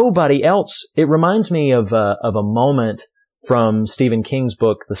nobody else. It reminds me of a moment from Stephen King's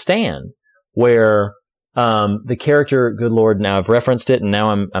book, The Stand, where the character, good Lord, now I've referenced it, and now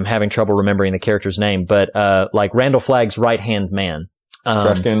I'm having trouble remembering the character's name, but like Randall Flagg's right-hand man.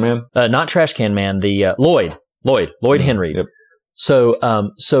 Trash Can Man? Not Trash Can Man, the Lloyd Henry. Yep.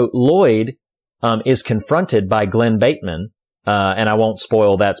 So Lloyd is confronted by Glenn Bateman, and I won't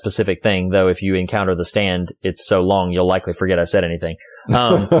spoil that specific thing, though if you encounter The Stand, it's so long you'll likely forget I said anything.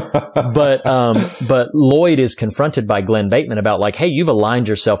 But Lloyd is confronted by Glenn Bateman about like, hey, you've aligned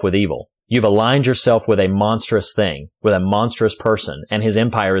yourself with evil. You've aligned yourself with a monstrous thing, with a monstrous person, and his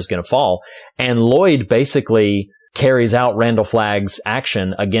empire is going to fall. And Lloyd basically carries out Randall Flagg's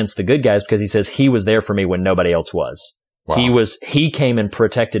action against the good guys because he says he was there for me when nobody else was. Wow. He came and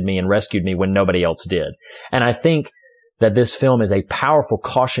protected me and rescued me when nobody else did. And I think that this film is a powerful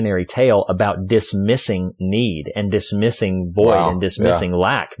cautionary tale about dismissing need and dismissing void and dismissing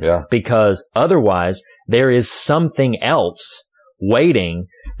lack. Yeah. Because otherwise there is something else waiting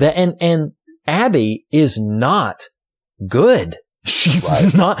that, and Abby is not good.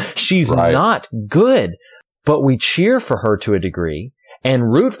 She's not good, but we cheer for her to a degree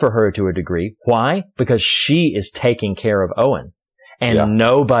and root for her to a degree. Why? Because she is taking care of Owen, and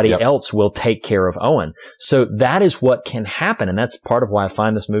nobody else will take care of Owen. So that is what can happen. And that's part of why I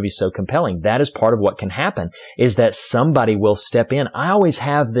find this movie so compelling. That is part of what can happen, is that somebody will step in. I always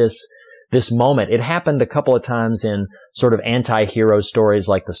have this moment. It happened a couple of times in sort of anti-hero stories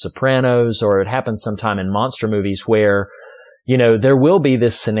like The Sopranos, or it happens sometime in monster movies where, you know, there will be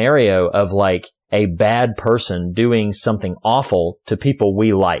this scenario of like a bad person doing something awful to people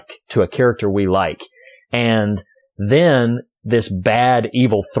we like, to a character we like. And then this bad,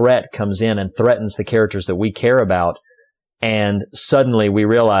 evil threat comes in and threatens the characters that we care about. And suddenly we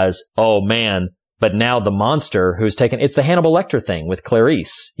realize, oh man, but now the monster who's it's the Hannibal Lecter thing with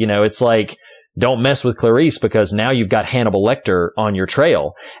Clarice. You know, it's like, don't mess with Clarice because now you've got Hannibal Lecter on your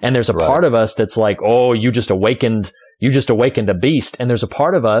trail. And there's a part of us that's like, oh, you just awakened a beast. And there's a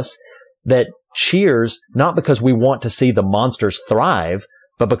part of us that cheers, not because we want to see the monsters thrive,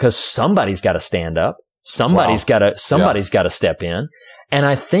 but because somebody's got to stand up. Somebody's got to step in. And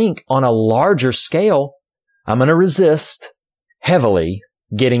I think on a larger scale, I'm going to resist heavily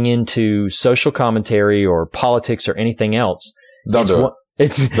getting into social commentary or politics or anything else. Don't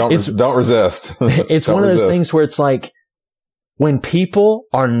resist. It's one of those things where it's like, when people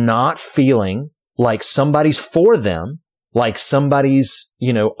are not feeling like somebody's for them, like somebody's,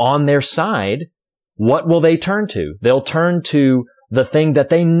 you know, on their side, what will they turn to? They'll turn to the thing that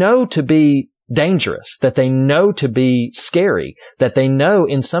they know to be dangerous, that they know to be scary, that they know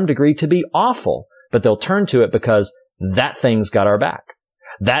in some degree to be awful, but they'll turn to it because that thing's got our back.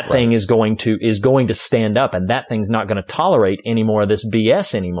 That thing is going to stand up, and that thing's not going to tolerate any more of this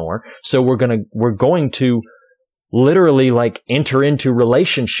BS anymore. So we're going to literally like enter into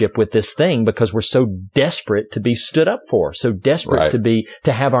relationship with this thing because we're so desperate to be stood up for, so desperate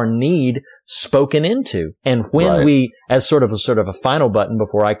to have our need spoken into. And when we, as sort of a final button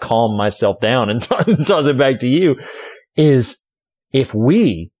before I calm myself down and toss it back to you, is if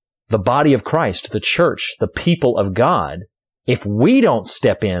we, the body of Christ, the church, the people of God, if we don't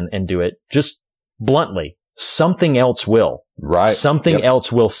step in and do it, just bluntly, something else will. Something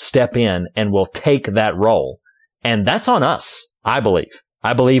else will step in and will take that role. And that's on us, I believe.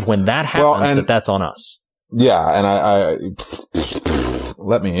 I believe when that happens, that's on us. Yeah, and I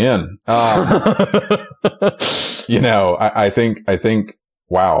let me in. You know, I think,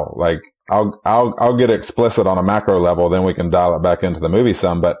 wow, like I'll get explicit on a macro level, then we can dial it back into the movie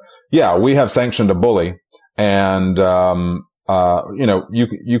some. But yeah, we have sanctioned a bully, and you know,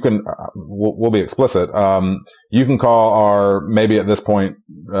 you can, we'll be explicit. You can call our, maybe at this point,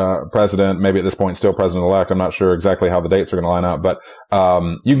 president, maybe at this point still president-elect. I'm not sure exactly how the dates are going to line up, but,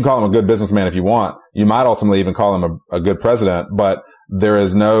 you can call him a good businessman if you want. You might ultimately even call him a good president, but there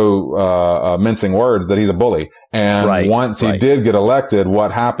is no, mincing words that he's a bully. And once he did get elected,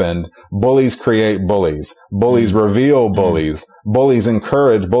 what happened? Bullies create bullies. Bullies reveal bullies. Bullies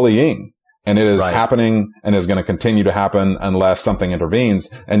encourage bullying. And it is happening and is going to continue to happen unless something intervenes.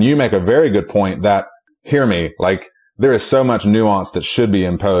 And you make a very good point that, hear me, like there is so much nuance that should be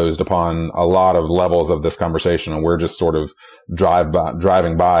imposed upon a lot of levels of this conversation. And we're just sort of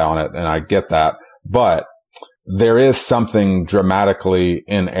driving by on it. And I get that. But there is something dramatically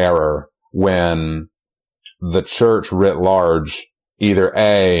in error when the church writ large either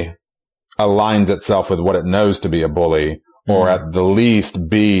A, aligns itself with what it knows to be a bully, or at the least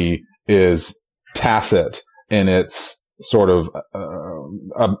B, is tacit in its sort of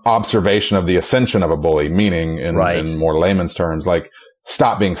observation of the ascension of a bully, meaning in more layman's terms, like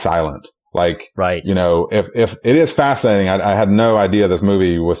stop being silent. Like, you know, if it is fascinating, I had no idea this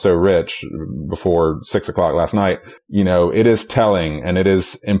movie was so rich before 6:00 last night. You know, it is telling, and it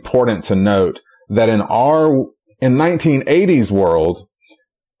is important to note that in 1980s world,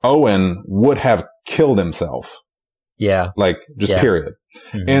 Owen would have killed himself. Yeah. Like, just period.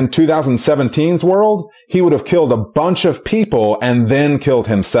 Mm-hmm. In 2017's world, he would have killed a bunch of people and then killed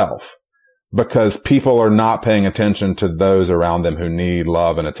himself, because people are not paying attention to those around them who need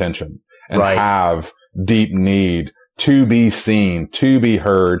love and attention and have deep need to be seen, to be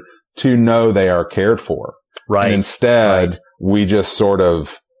heard, to know they are cared for. Right. And instead, we just sort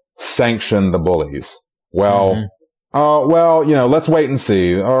of sanction the bullies. Well, well, you know, let's wait and see.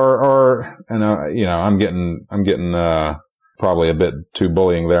 You know, I'm getting probably a bit too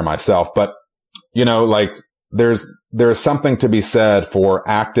bullying there myself, but you know, like there's something to be said for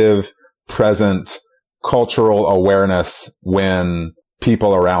active, present cultural awareness when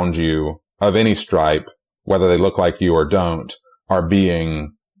people around you of any stripe, whether they look like you or don't, are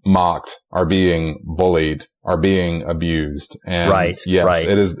being mocked, are being bullied, are being abused. And it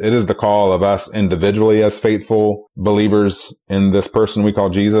is the call of us individually as faithful believers in this person we call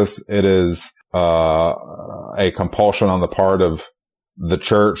Jesus. It is a compulsion on the part of the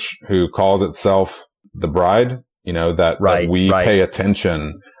church, who calls itself the bride, you know, that we pay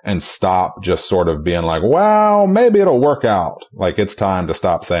attention and stop just sort of being like, well, maybe it'll work out. Like, it's time to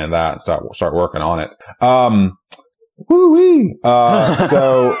stop saying that and start working on it. Woo-wee.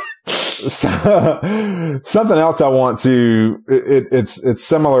 So something else I want to, it's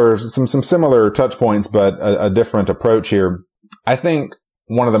similar, some similar touch points, but a different approach here. I think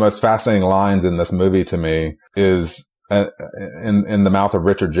one of the most fascinating lines in this movie to me is in the mouth of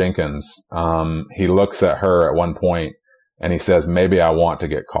Richard Jenkins. He looks at her at one point and he says, maybe I want to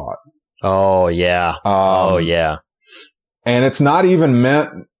get caught. Oh yeah. And it's not even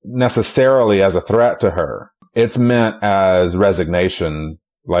meant necessarily as a threat to her. It's meant as resignation,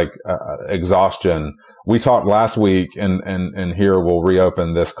 like exhaustion. We talked last week, and here we'll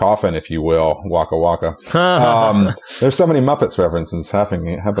reopen this coffin, if you will. Waka waka. There's so many Muppets references happening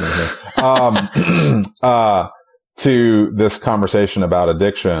here. To this conversation about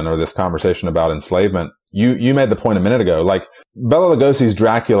addiction, or this conversation about enslavement. You made the point a minute ago, like Bela Lugosi's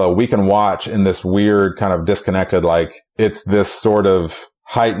Dracula, we can watch in this weird kind of disconnected, like it's this sort of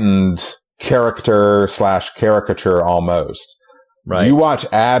heightened character / caricature almost. Right. You watch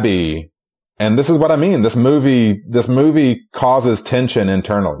Abby, and this is what I mean. This movie causes tension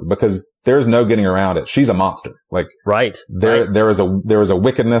internally because there's no getting around it. She's a monster. Like, there is a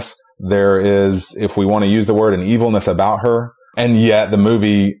wickedness. There is, if we want to use the word, an evilness about her. And yet the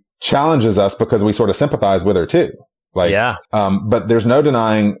movie challenges us because we sort of sympathize with her too. Like, but there's no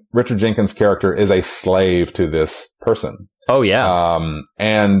denying Richard Jenkins' character is a slave to this person. Oh yeah.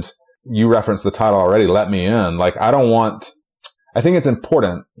 And you referenced the title already, Let Me In. Like, I think it's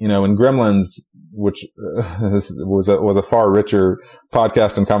important, you know, in Gremlins, which was a far richer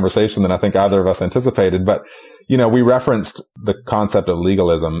podcast and conversation than I think either of us anticipated. But, you know, we referenced the concept of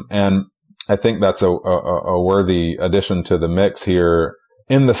legalism, and I think that's a worthy addition to the mix here,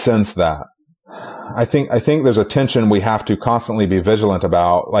 in the sense that I think there's a tension we have to constantly be vigilant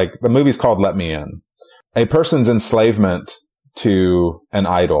about. Like, the movie's called Let Me In. A person's enslavement to an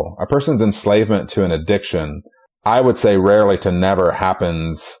idol, a person's enslavement to an addiction, I would say rarely to never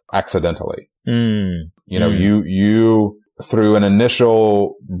happens accidentally. You know, you through an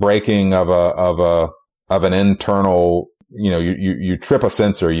initial breaking of an internal, you know, you trip a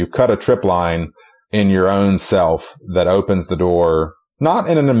sensor, you cut a trip line in your own self that opens the door, not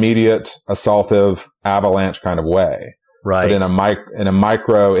in an immediate assaultive avalanche kind of way, but in a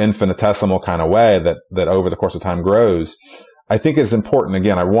micro infinitesimal kind of way that over the course of time grows. I think it's important.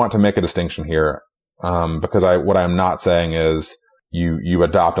 Again, I want to make a distinction here. Because what I'm not saying is you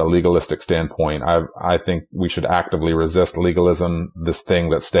adopt a legalistic standpoint. I think we should actively resist legalism, this thing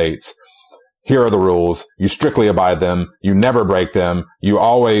that states here are the rules. You strictly abide them. You never break them. You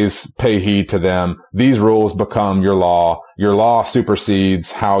always pay heed to them. These rules become your law. Your law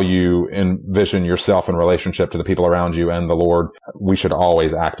supersedes how you envision yourself in relationship to the people around you and the Lord. We should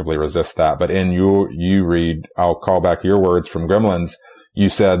always actively resist that. But in you read, I'll call back your words from Gremlins. You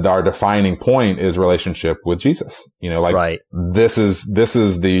said our defining point is relationship with Jesus. Like right. This is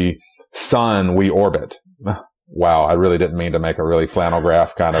the sun we orbit. Wow, I really didn't mean to make a really flannel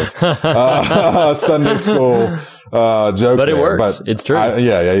graph kind of Sunday school joke. But it there. works. But it's true.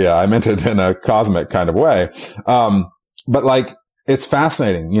 Yeah. I meant it in a cosmic kind of way. But like, it's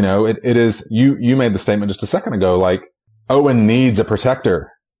fascinating. It is, you made the statement just a second ago, like Owen needs a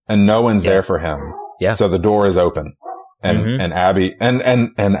protector and no one's there for him. Yeah. So the door is open and Abby, and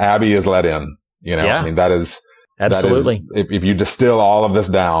Abby is let in, Yeah. I mean, that is, absolutely. If you distill all of this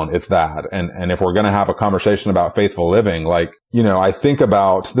down, it's that. And if we're going to have a conversation about faithful living, like, I think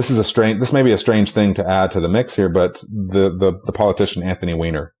about, this may be a strange thing to add to the mix here, but the politician Anthony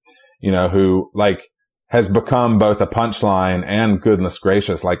Weiner, who like has become both a punchline and goodness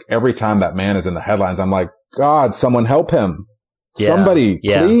gracious. Like every time that man is in the headlines, I'm like, God, someone help him. Yeah. Somebody,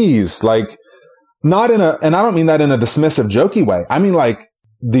 please. Like and I don't mean that in a dismissive, jokey way. I mean, like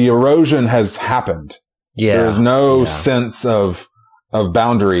the erosion has happened. Yeah. There's no sense of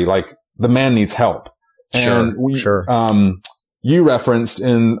boundary. Like the man needs help. And Sure. You referenced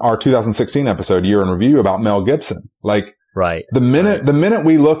in our 2016 episode, Year in Review, about Mel Gibson. Like, right. The minute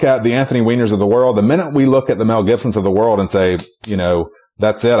we look at the Anthony Weiners of the world, the minute we look at the Mel Gibsons of the world and say,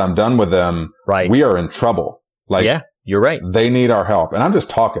 that's it, I'm done with them. Right. We are in trouble. Like, yeah, you're right. They need our help. And I'm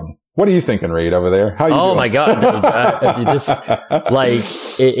just talking. What are you thinking, Reed, over there? How you doing? Oh my God.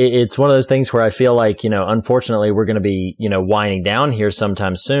 It's one of those things where I feel like, unfortunately we're going to be, winding down here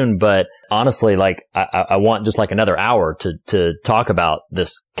sometime soon. But honestly, like I want just like another hour to talk about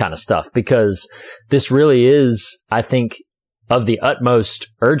this kind of stuff, because this really is, I think, of the utmost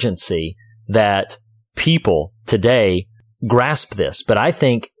urgency that people today grasp this. But I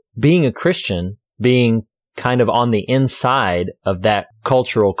think being a Christian, being kind of on the inside of that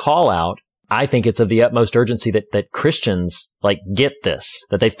cultural call out, I think it's of the utmost urgency that Christians like get this,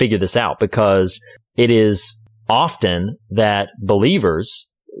 that they figure this out, because it is often that believers,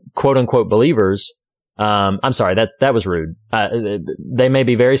 quote unquote believers, I'm sorry, that was rude. They may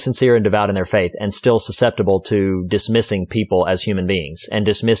be very sincere and devout in their faith and still susceptible to dismissing people as human beings and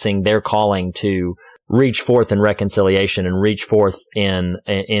dismissing their calling to reach forth in reconciliation and reach forth in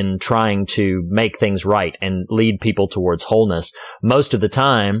trying to make things right and lead people towards wholeness. Most of the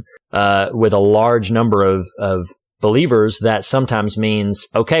time, with a large number of believers, that sometimes means,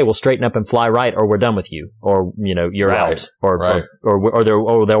 okay, we'll straighten up and fly right, or we're done with you, or, you're out, or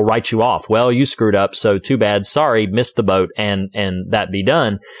they'll write you off. Well, you screwed up, so too bad. Sorry, missed the boat, and that be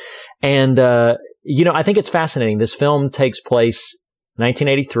done. And, I think it's fascinating. This film takes place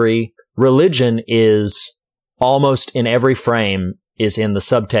 1983. Religion is almost in every frame is in the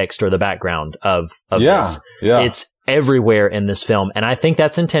subtext or the background of this. Yeah. It's everywhere in this film. And I think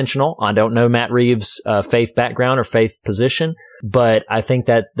that's intentional. I don't know Matt Reeves' faith background or faith position, but I think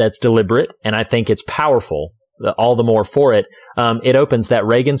that's deliberate, and I think it's powerful, all the more for it. It opens that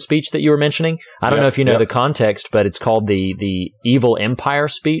Reagan speech that you were mentioning. I don't know if you know the context, but it's called the Evil Empire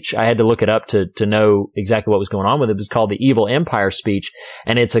speech. I had to look it up to know exactly what was going on with it. It was called the Evil Empire speech.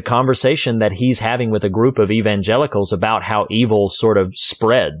 And it's a conversation that he's having with a group of evangelicals about how evil sort of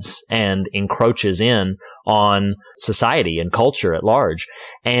spreads and encroaches in on society and culture at large.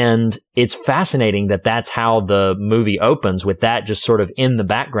 And it's fascinating that that's how the movie opens, with that just sort of in the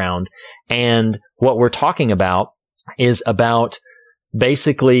background. And what we're talking about is about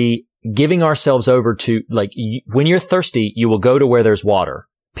basically giving ourselves over to, like, when you're thirsty, you will go to where there's water,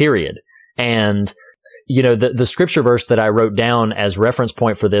 period. And, the scripture verse that I wrote down as reference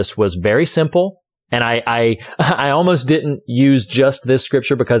point for this was very simple. And I almost didn't use just this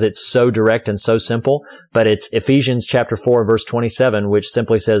scripture because it's so direct and so simple, but it's Ephesians chapter 4, verse 27, which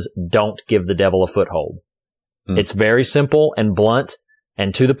simply says, don't give the devil a foothold. It's very simple and blunt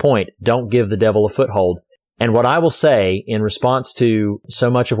and to the point. Don't give the devil a foothold. And what I will say in response to so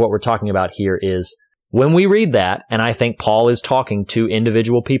much of what we're talking about here is, when we read that, and I think Paul is talking to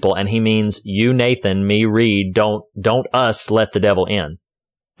individual people, and he means you, Nathan, me, Reed, don't us let the devil in.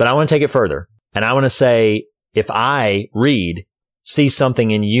 But I want to take it further. And I want to say, if I, Reed, see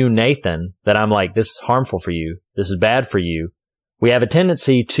something in you, Nathan, that I'm like, this is harmful for you, this is bad for you, we have a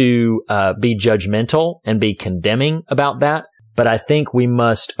tendency to be judgmental and be condemning about that. But I think we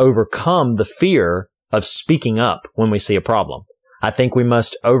must overcome the fear of speaking up when we see a problem. I think we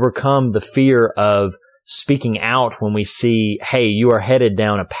must overcome the fear of speaking out when we see, hey, you are headed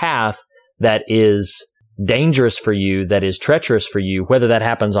down a path that is dangerous for you, that is treacherous for you, whether that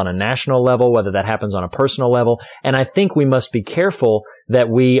happens on a national level, whether that happens on a personal level. And I think we must be careful that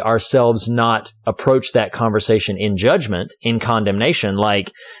we ourselves not approach that conversation in judgment, in condemnation,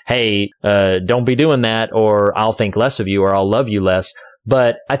 like, hey, don't be doing that, or I'll think less of you, or I'll love you less.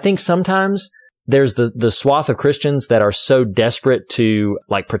 But I think sometimes there's the swath of Christians that are so desperate to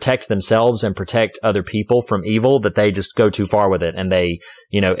like protect themselves and protect other people from evil that they just go too far with it, and they,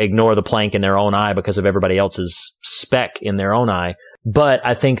 ignore the plank in their own eye because of everybody else's speck in their own eye. But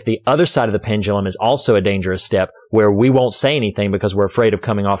I think the other side of the pendulum is also a dangerous step, where we won't say anything because we're afraid of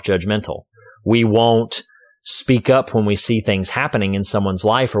coming off judgmental. We won't speak up when we see things happening in someone's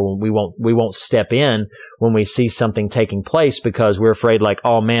life, or when we won't step in when we see something taking place because we're afraid, like,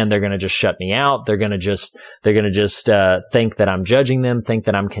 oh man, they're going to just shut me out. They're going to just think that I'm judging them, think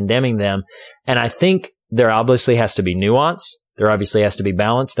that I'm condemning them. And I think there obviously has to be nuance. There obviously has to be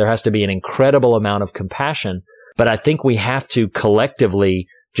balance. There has to be an incredible amount of compassion. But I think we have to collectively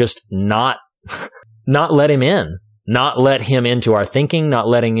just not let him in. Not let him into our thinking, not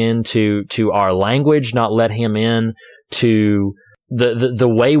letting into our language, not let him in to the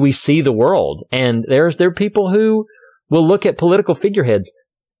way we see the world. And there are people who will look at political figureheads.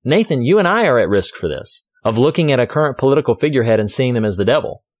 Nathan, you and I are at risk for this, of looking at a current political figurehead and seeing them as the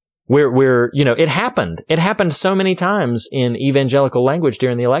devil. It happened. It happened so many times in evangelical language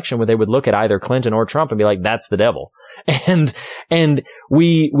during the election, where they would look at either Clinton or Trump and be like, that's the devil. And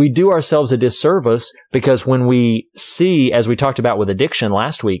we do ourselves a disservice, because when we see, as we talked about with addiction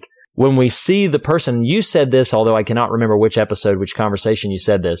last week, when we see the person, you said this, although I cannot remember which episode, which conversation you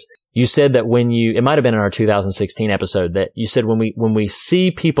said this. You said that it might have been in our 2016 episode, that you said when we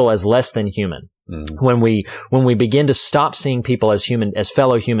see people as less than human, when we begin to stop seeing people as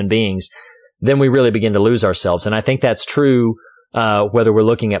fellow human beings, then we really begin to lose ourselves. And I think that's true, whether we're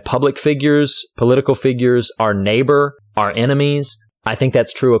looking at public figures, political figures, our neighbor, our enemies. I think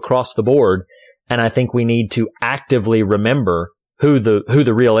that's true across the board. And I think we need to actively remember who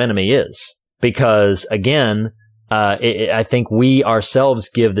the real enemy is, because again, I think we ourselves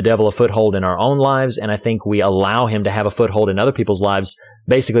give the devil a foothold in our own lives, and I think we allow him to have a foothold in other people's lives.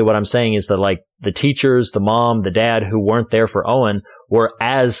 Basically, what I'm saying is that, like, the teachers, the mom, the dad who weren't there for Owen were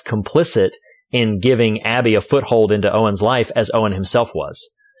as complicit in giving Abby a foothold into Owen's life as Owen himself was.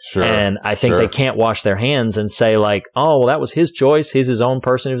 Sure. And I think they can't wash their hands and say, like, oh, well, that was his choice. He's his own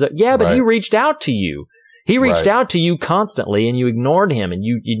person. Yeah, but he reached out to you. He reached out to you constantly, and you ignored him, and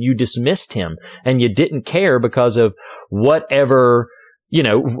you dismissed him, and you didn't care because of whatever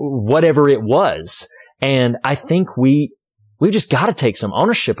it was. And I think we've just got to take some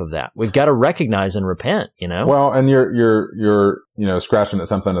ownership of that. We've got to recognize and repent, Well, and you're scratching at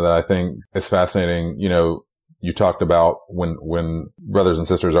something that I think is fascinating. You talked about when brothers and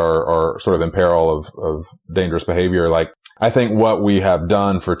sisters are sort of in peril of dangerous behavior. Like, I think what we have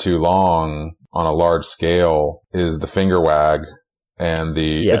done for too long on a large scale is the finger wag and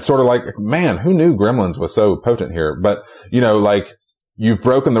it's sort of like, man, who knew Gremlins was so potent here? But, like, you've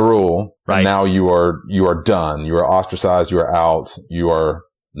broken the rule, and now you are done. You are ostracized. You are out. You are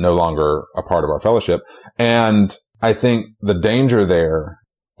no longer a part of our fellowship. And I think the danger there,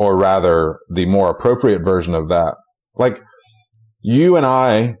 or rather the more appropriate version of that, like, you and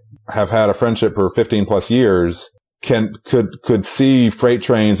I have had a friendship for 15 plus years, could see freight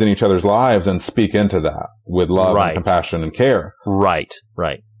trains in each other's lives and speak into that with love and compassion and care. Right.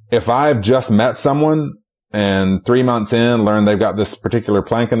 If I've just met someone and 3 months in learned they've got this particular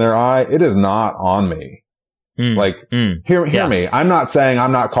plank in their eye, it is not on me. Hear me. I'm not saying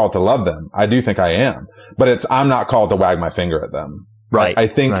I'm not called to love them. I do think I am, but I'm not called to wag my finger at them. Right. I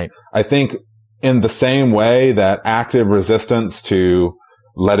think in the same way that active resistance to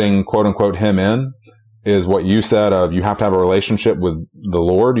letting quote unquote him in is what you said of, you have to have a relationship with the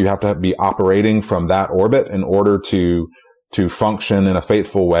Lord. You have to be operating from that orbit in order to function in a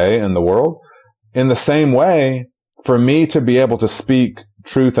faithful way in the world. In the same way, for me to be able to speak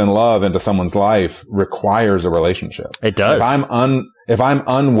truth and love into someone's life requires a relationship. It does. If I'm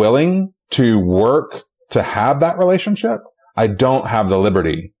unwilling to work to have that relationship, I don't have the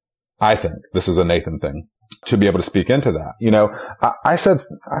liberty, I think, this is a Nathan thing, to be able to speak into that. I said,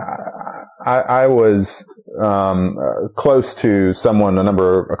 I was, close to someone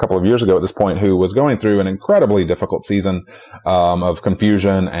a couple of years ago at this point who was going through an incredibly difficult season, of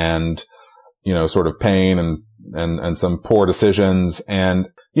confusion and, sort of pain and some poor decisions. And,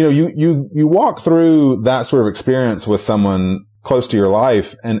 you walk through that sort of experience with someone close to your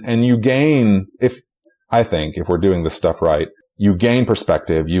life and you gain, if we're doing this stuff right, you gain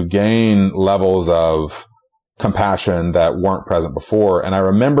perspective, you gain levels of compassion that weren't present before. And I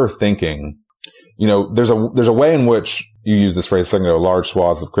remember thinking, there's a way in which you use this phrase, large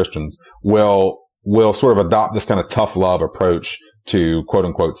swaths of Christians will sort of adopt this kind of tough love approach to quote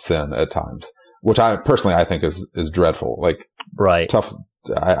unquote sin at times, which I think is dreadful. Like, right. Tough.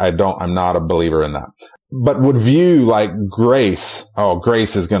 I'm not a believer in that, but would view like grace. Oh,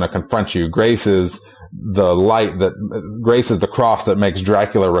 grace is going to confront you. Grace is the light grace is the cross that makes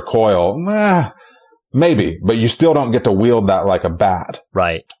Dracula recoil. Maybe, but you still don't get to wield that like a bat.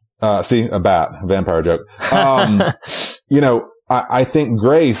 Right. See, a bat, vampire joke. I think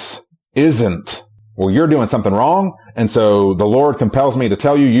grace isn't, well, you're doing something wrong. And so the Lord compels me to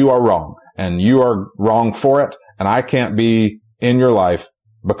tell you, you are wrong and you are wrong for it. And I can't be in your life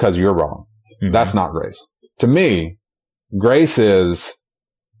because you're wrong. Mm-hmm. That's not grace. To me, grace is,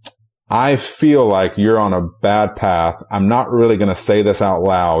 I feel like you're on a bad path. I'm not really going to say this out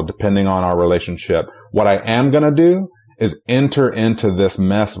loud, depending on our relationship. What I am going to do is enter into this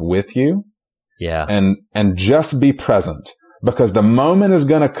mess with you. Yeah. And just be present, because the moment is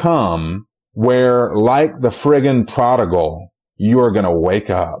going to come where, like the friggin' prodigal, you are going to wake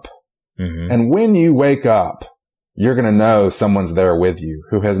up. Mm-hmm. And when you wake up, you're going to know someone's there with you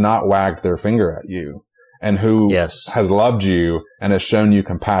who has not wagged their finger at you and who has loved you and has shown you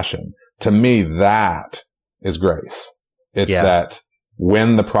compassion. To me, that is grace. It's that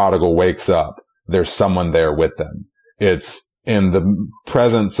when the prodigal wakes up, there's someone there with them. It's in the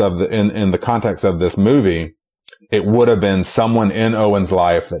presence of in the context of this movie, it would have been someone in Owen's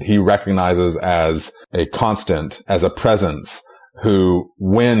life that he recognizes as a constant, as a presence, who,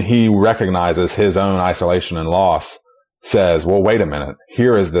 when he recognizes his own isolation and loss, says, well, wait a minute.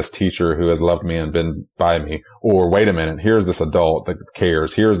 Here is this teacher who has loved me and been by me. Or wait a minute. Here's this adult that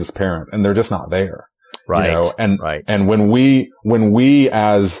cares. Here's this parent. And they're just not there. Right. And when we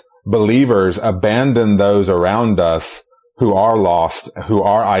as believers abandon those around us who are lost, who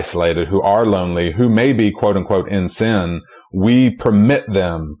are isolated, who are lonely, who may be quote unquote in sin, we permit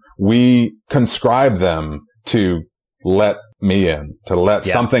them, we conscribe them to let me in, to let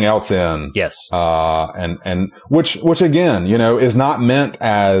something else in. Yes. And which again, is not meant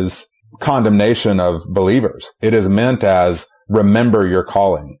as condemnation of believers. It is meant as, remember your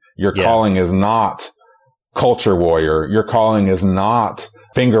calling. Your calling is not culture warrior. Your calling is not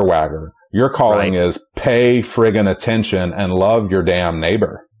finger wagger. Your calling is pay friggin' attention and love your damn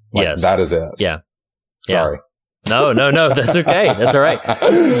neighbor. That is it. Yeah. Sorry. No. That's okay. That's all right.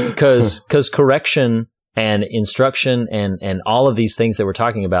 Cause correction and instruction and all of these things that we're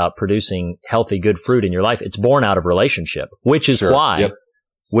talking about, producing healthy, good fruit in your life, it's born out of relationship, which is why,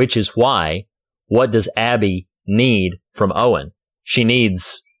 what does Abby need from Owen? She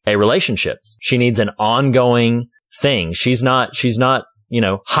needs a relationship. She needs an ongoing thing. She's not,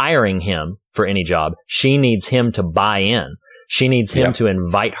 hiring him for any job. She needs him to buy in. She needs him to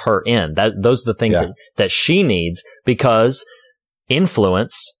invite her in. Those are the things that she needs, because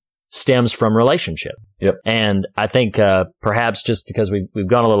influence stems from relationship. Yep. And I think, perhaps just because we've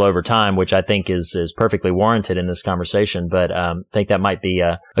gone a little over time, which I think is perfectly warranted in this conversation, but, I think that might be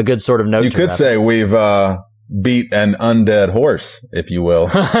a good sort of note. You could say we've, beat an undead horse, if you will.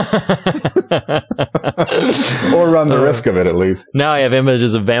 Or run the risk of it, at least. Now I have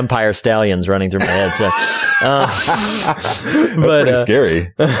images of vampire stallions running through my head. So, that's pretty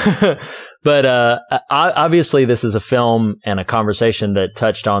scary. But obviously this is a film and a conversation that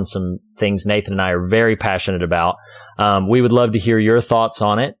touched on some things Nathan and I are very passionate about. We would love to hear your thoughts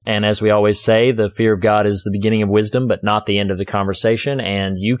on it. And as we always say, the fear of God is the beginning of wisdom, but not the end of the conversation.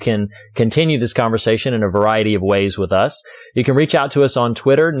 And you can continue this conversation in a variety of ways with us. You can reach out to us on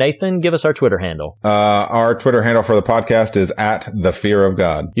Twitter. Nathan, give us our Twitter handle. Our Twitter handle for the podcast is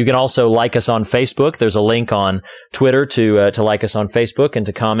 @thefearofgod. You can also like us on Facebook. There's a link on Twitter to like us on Facebook and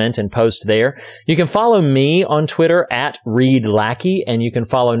to comment and post there. You can follow me on Twitter @ReedLackey, and you can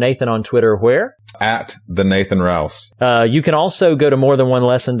follow Nathan on Twitter where? @TheNathanRouse. You can also go to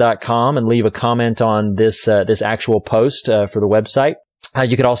morethanonelesson.com and leave a comment on this actual post for the website.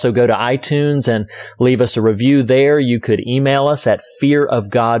 You could also go to iTunes and leave us a review there. You could email us at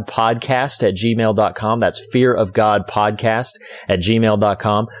fearofgodpodcast@gmail.com. That's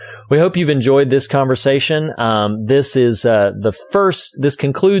fearofgodpodcast@gmail.com. We hope you've enjoyed this conversation. This is this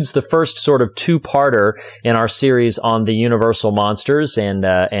concludes the first sort of two-parter in our series on the universal monsters and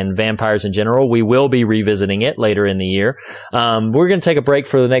vampires in general. We will be revisiting it later in the year. We're going to take a break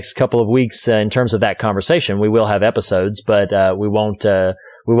for the next couple of weeks in terms of that conversation. We will have episodes, but we won't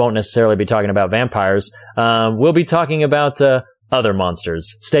necessarily be talking about vampires. We'll be talking about other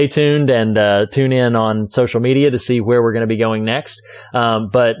monsters. Stay tuned and tune in on social media to see where we're going to be going next.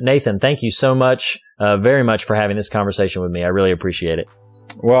 But Nathan, thank you so much very much for having this conversation with me. I really appreciate it.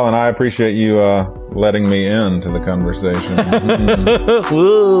 Well, and I appreciate you letting me into the conversation.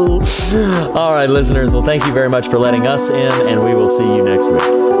 All right, listeners. Well, thank you very much for letting us in, and we will see you next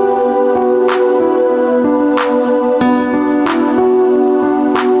week.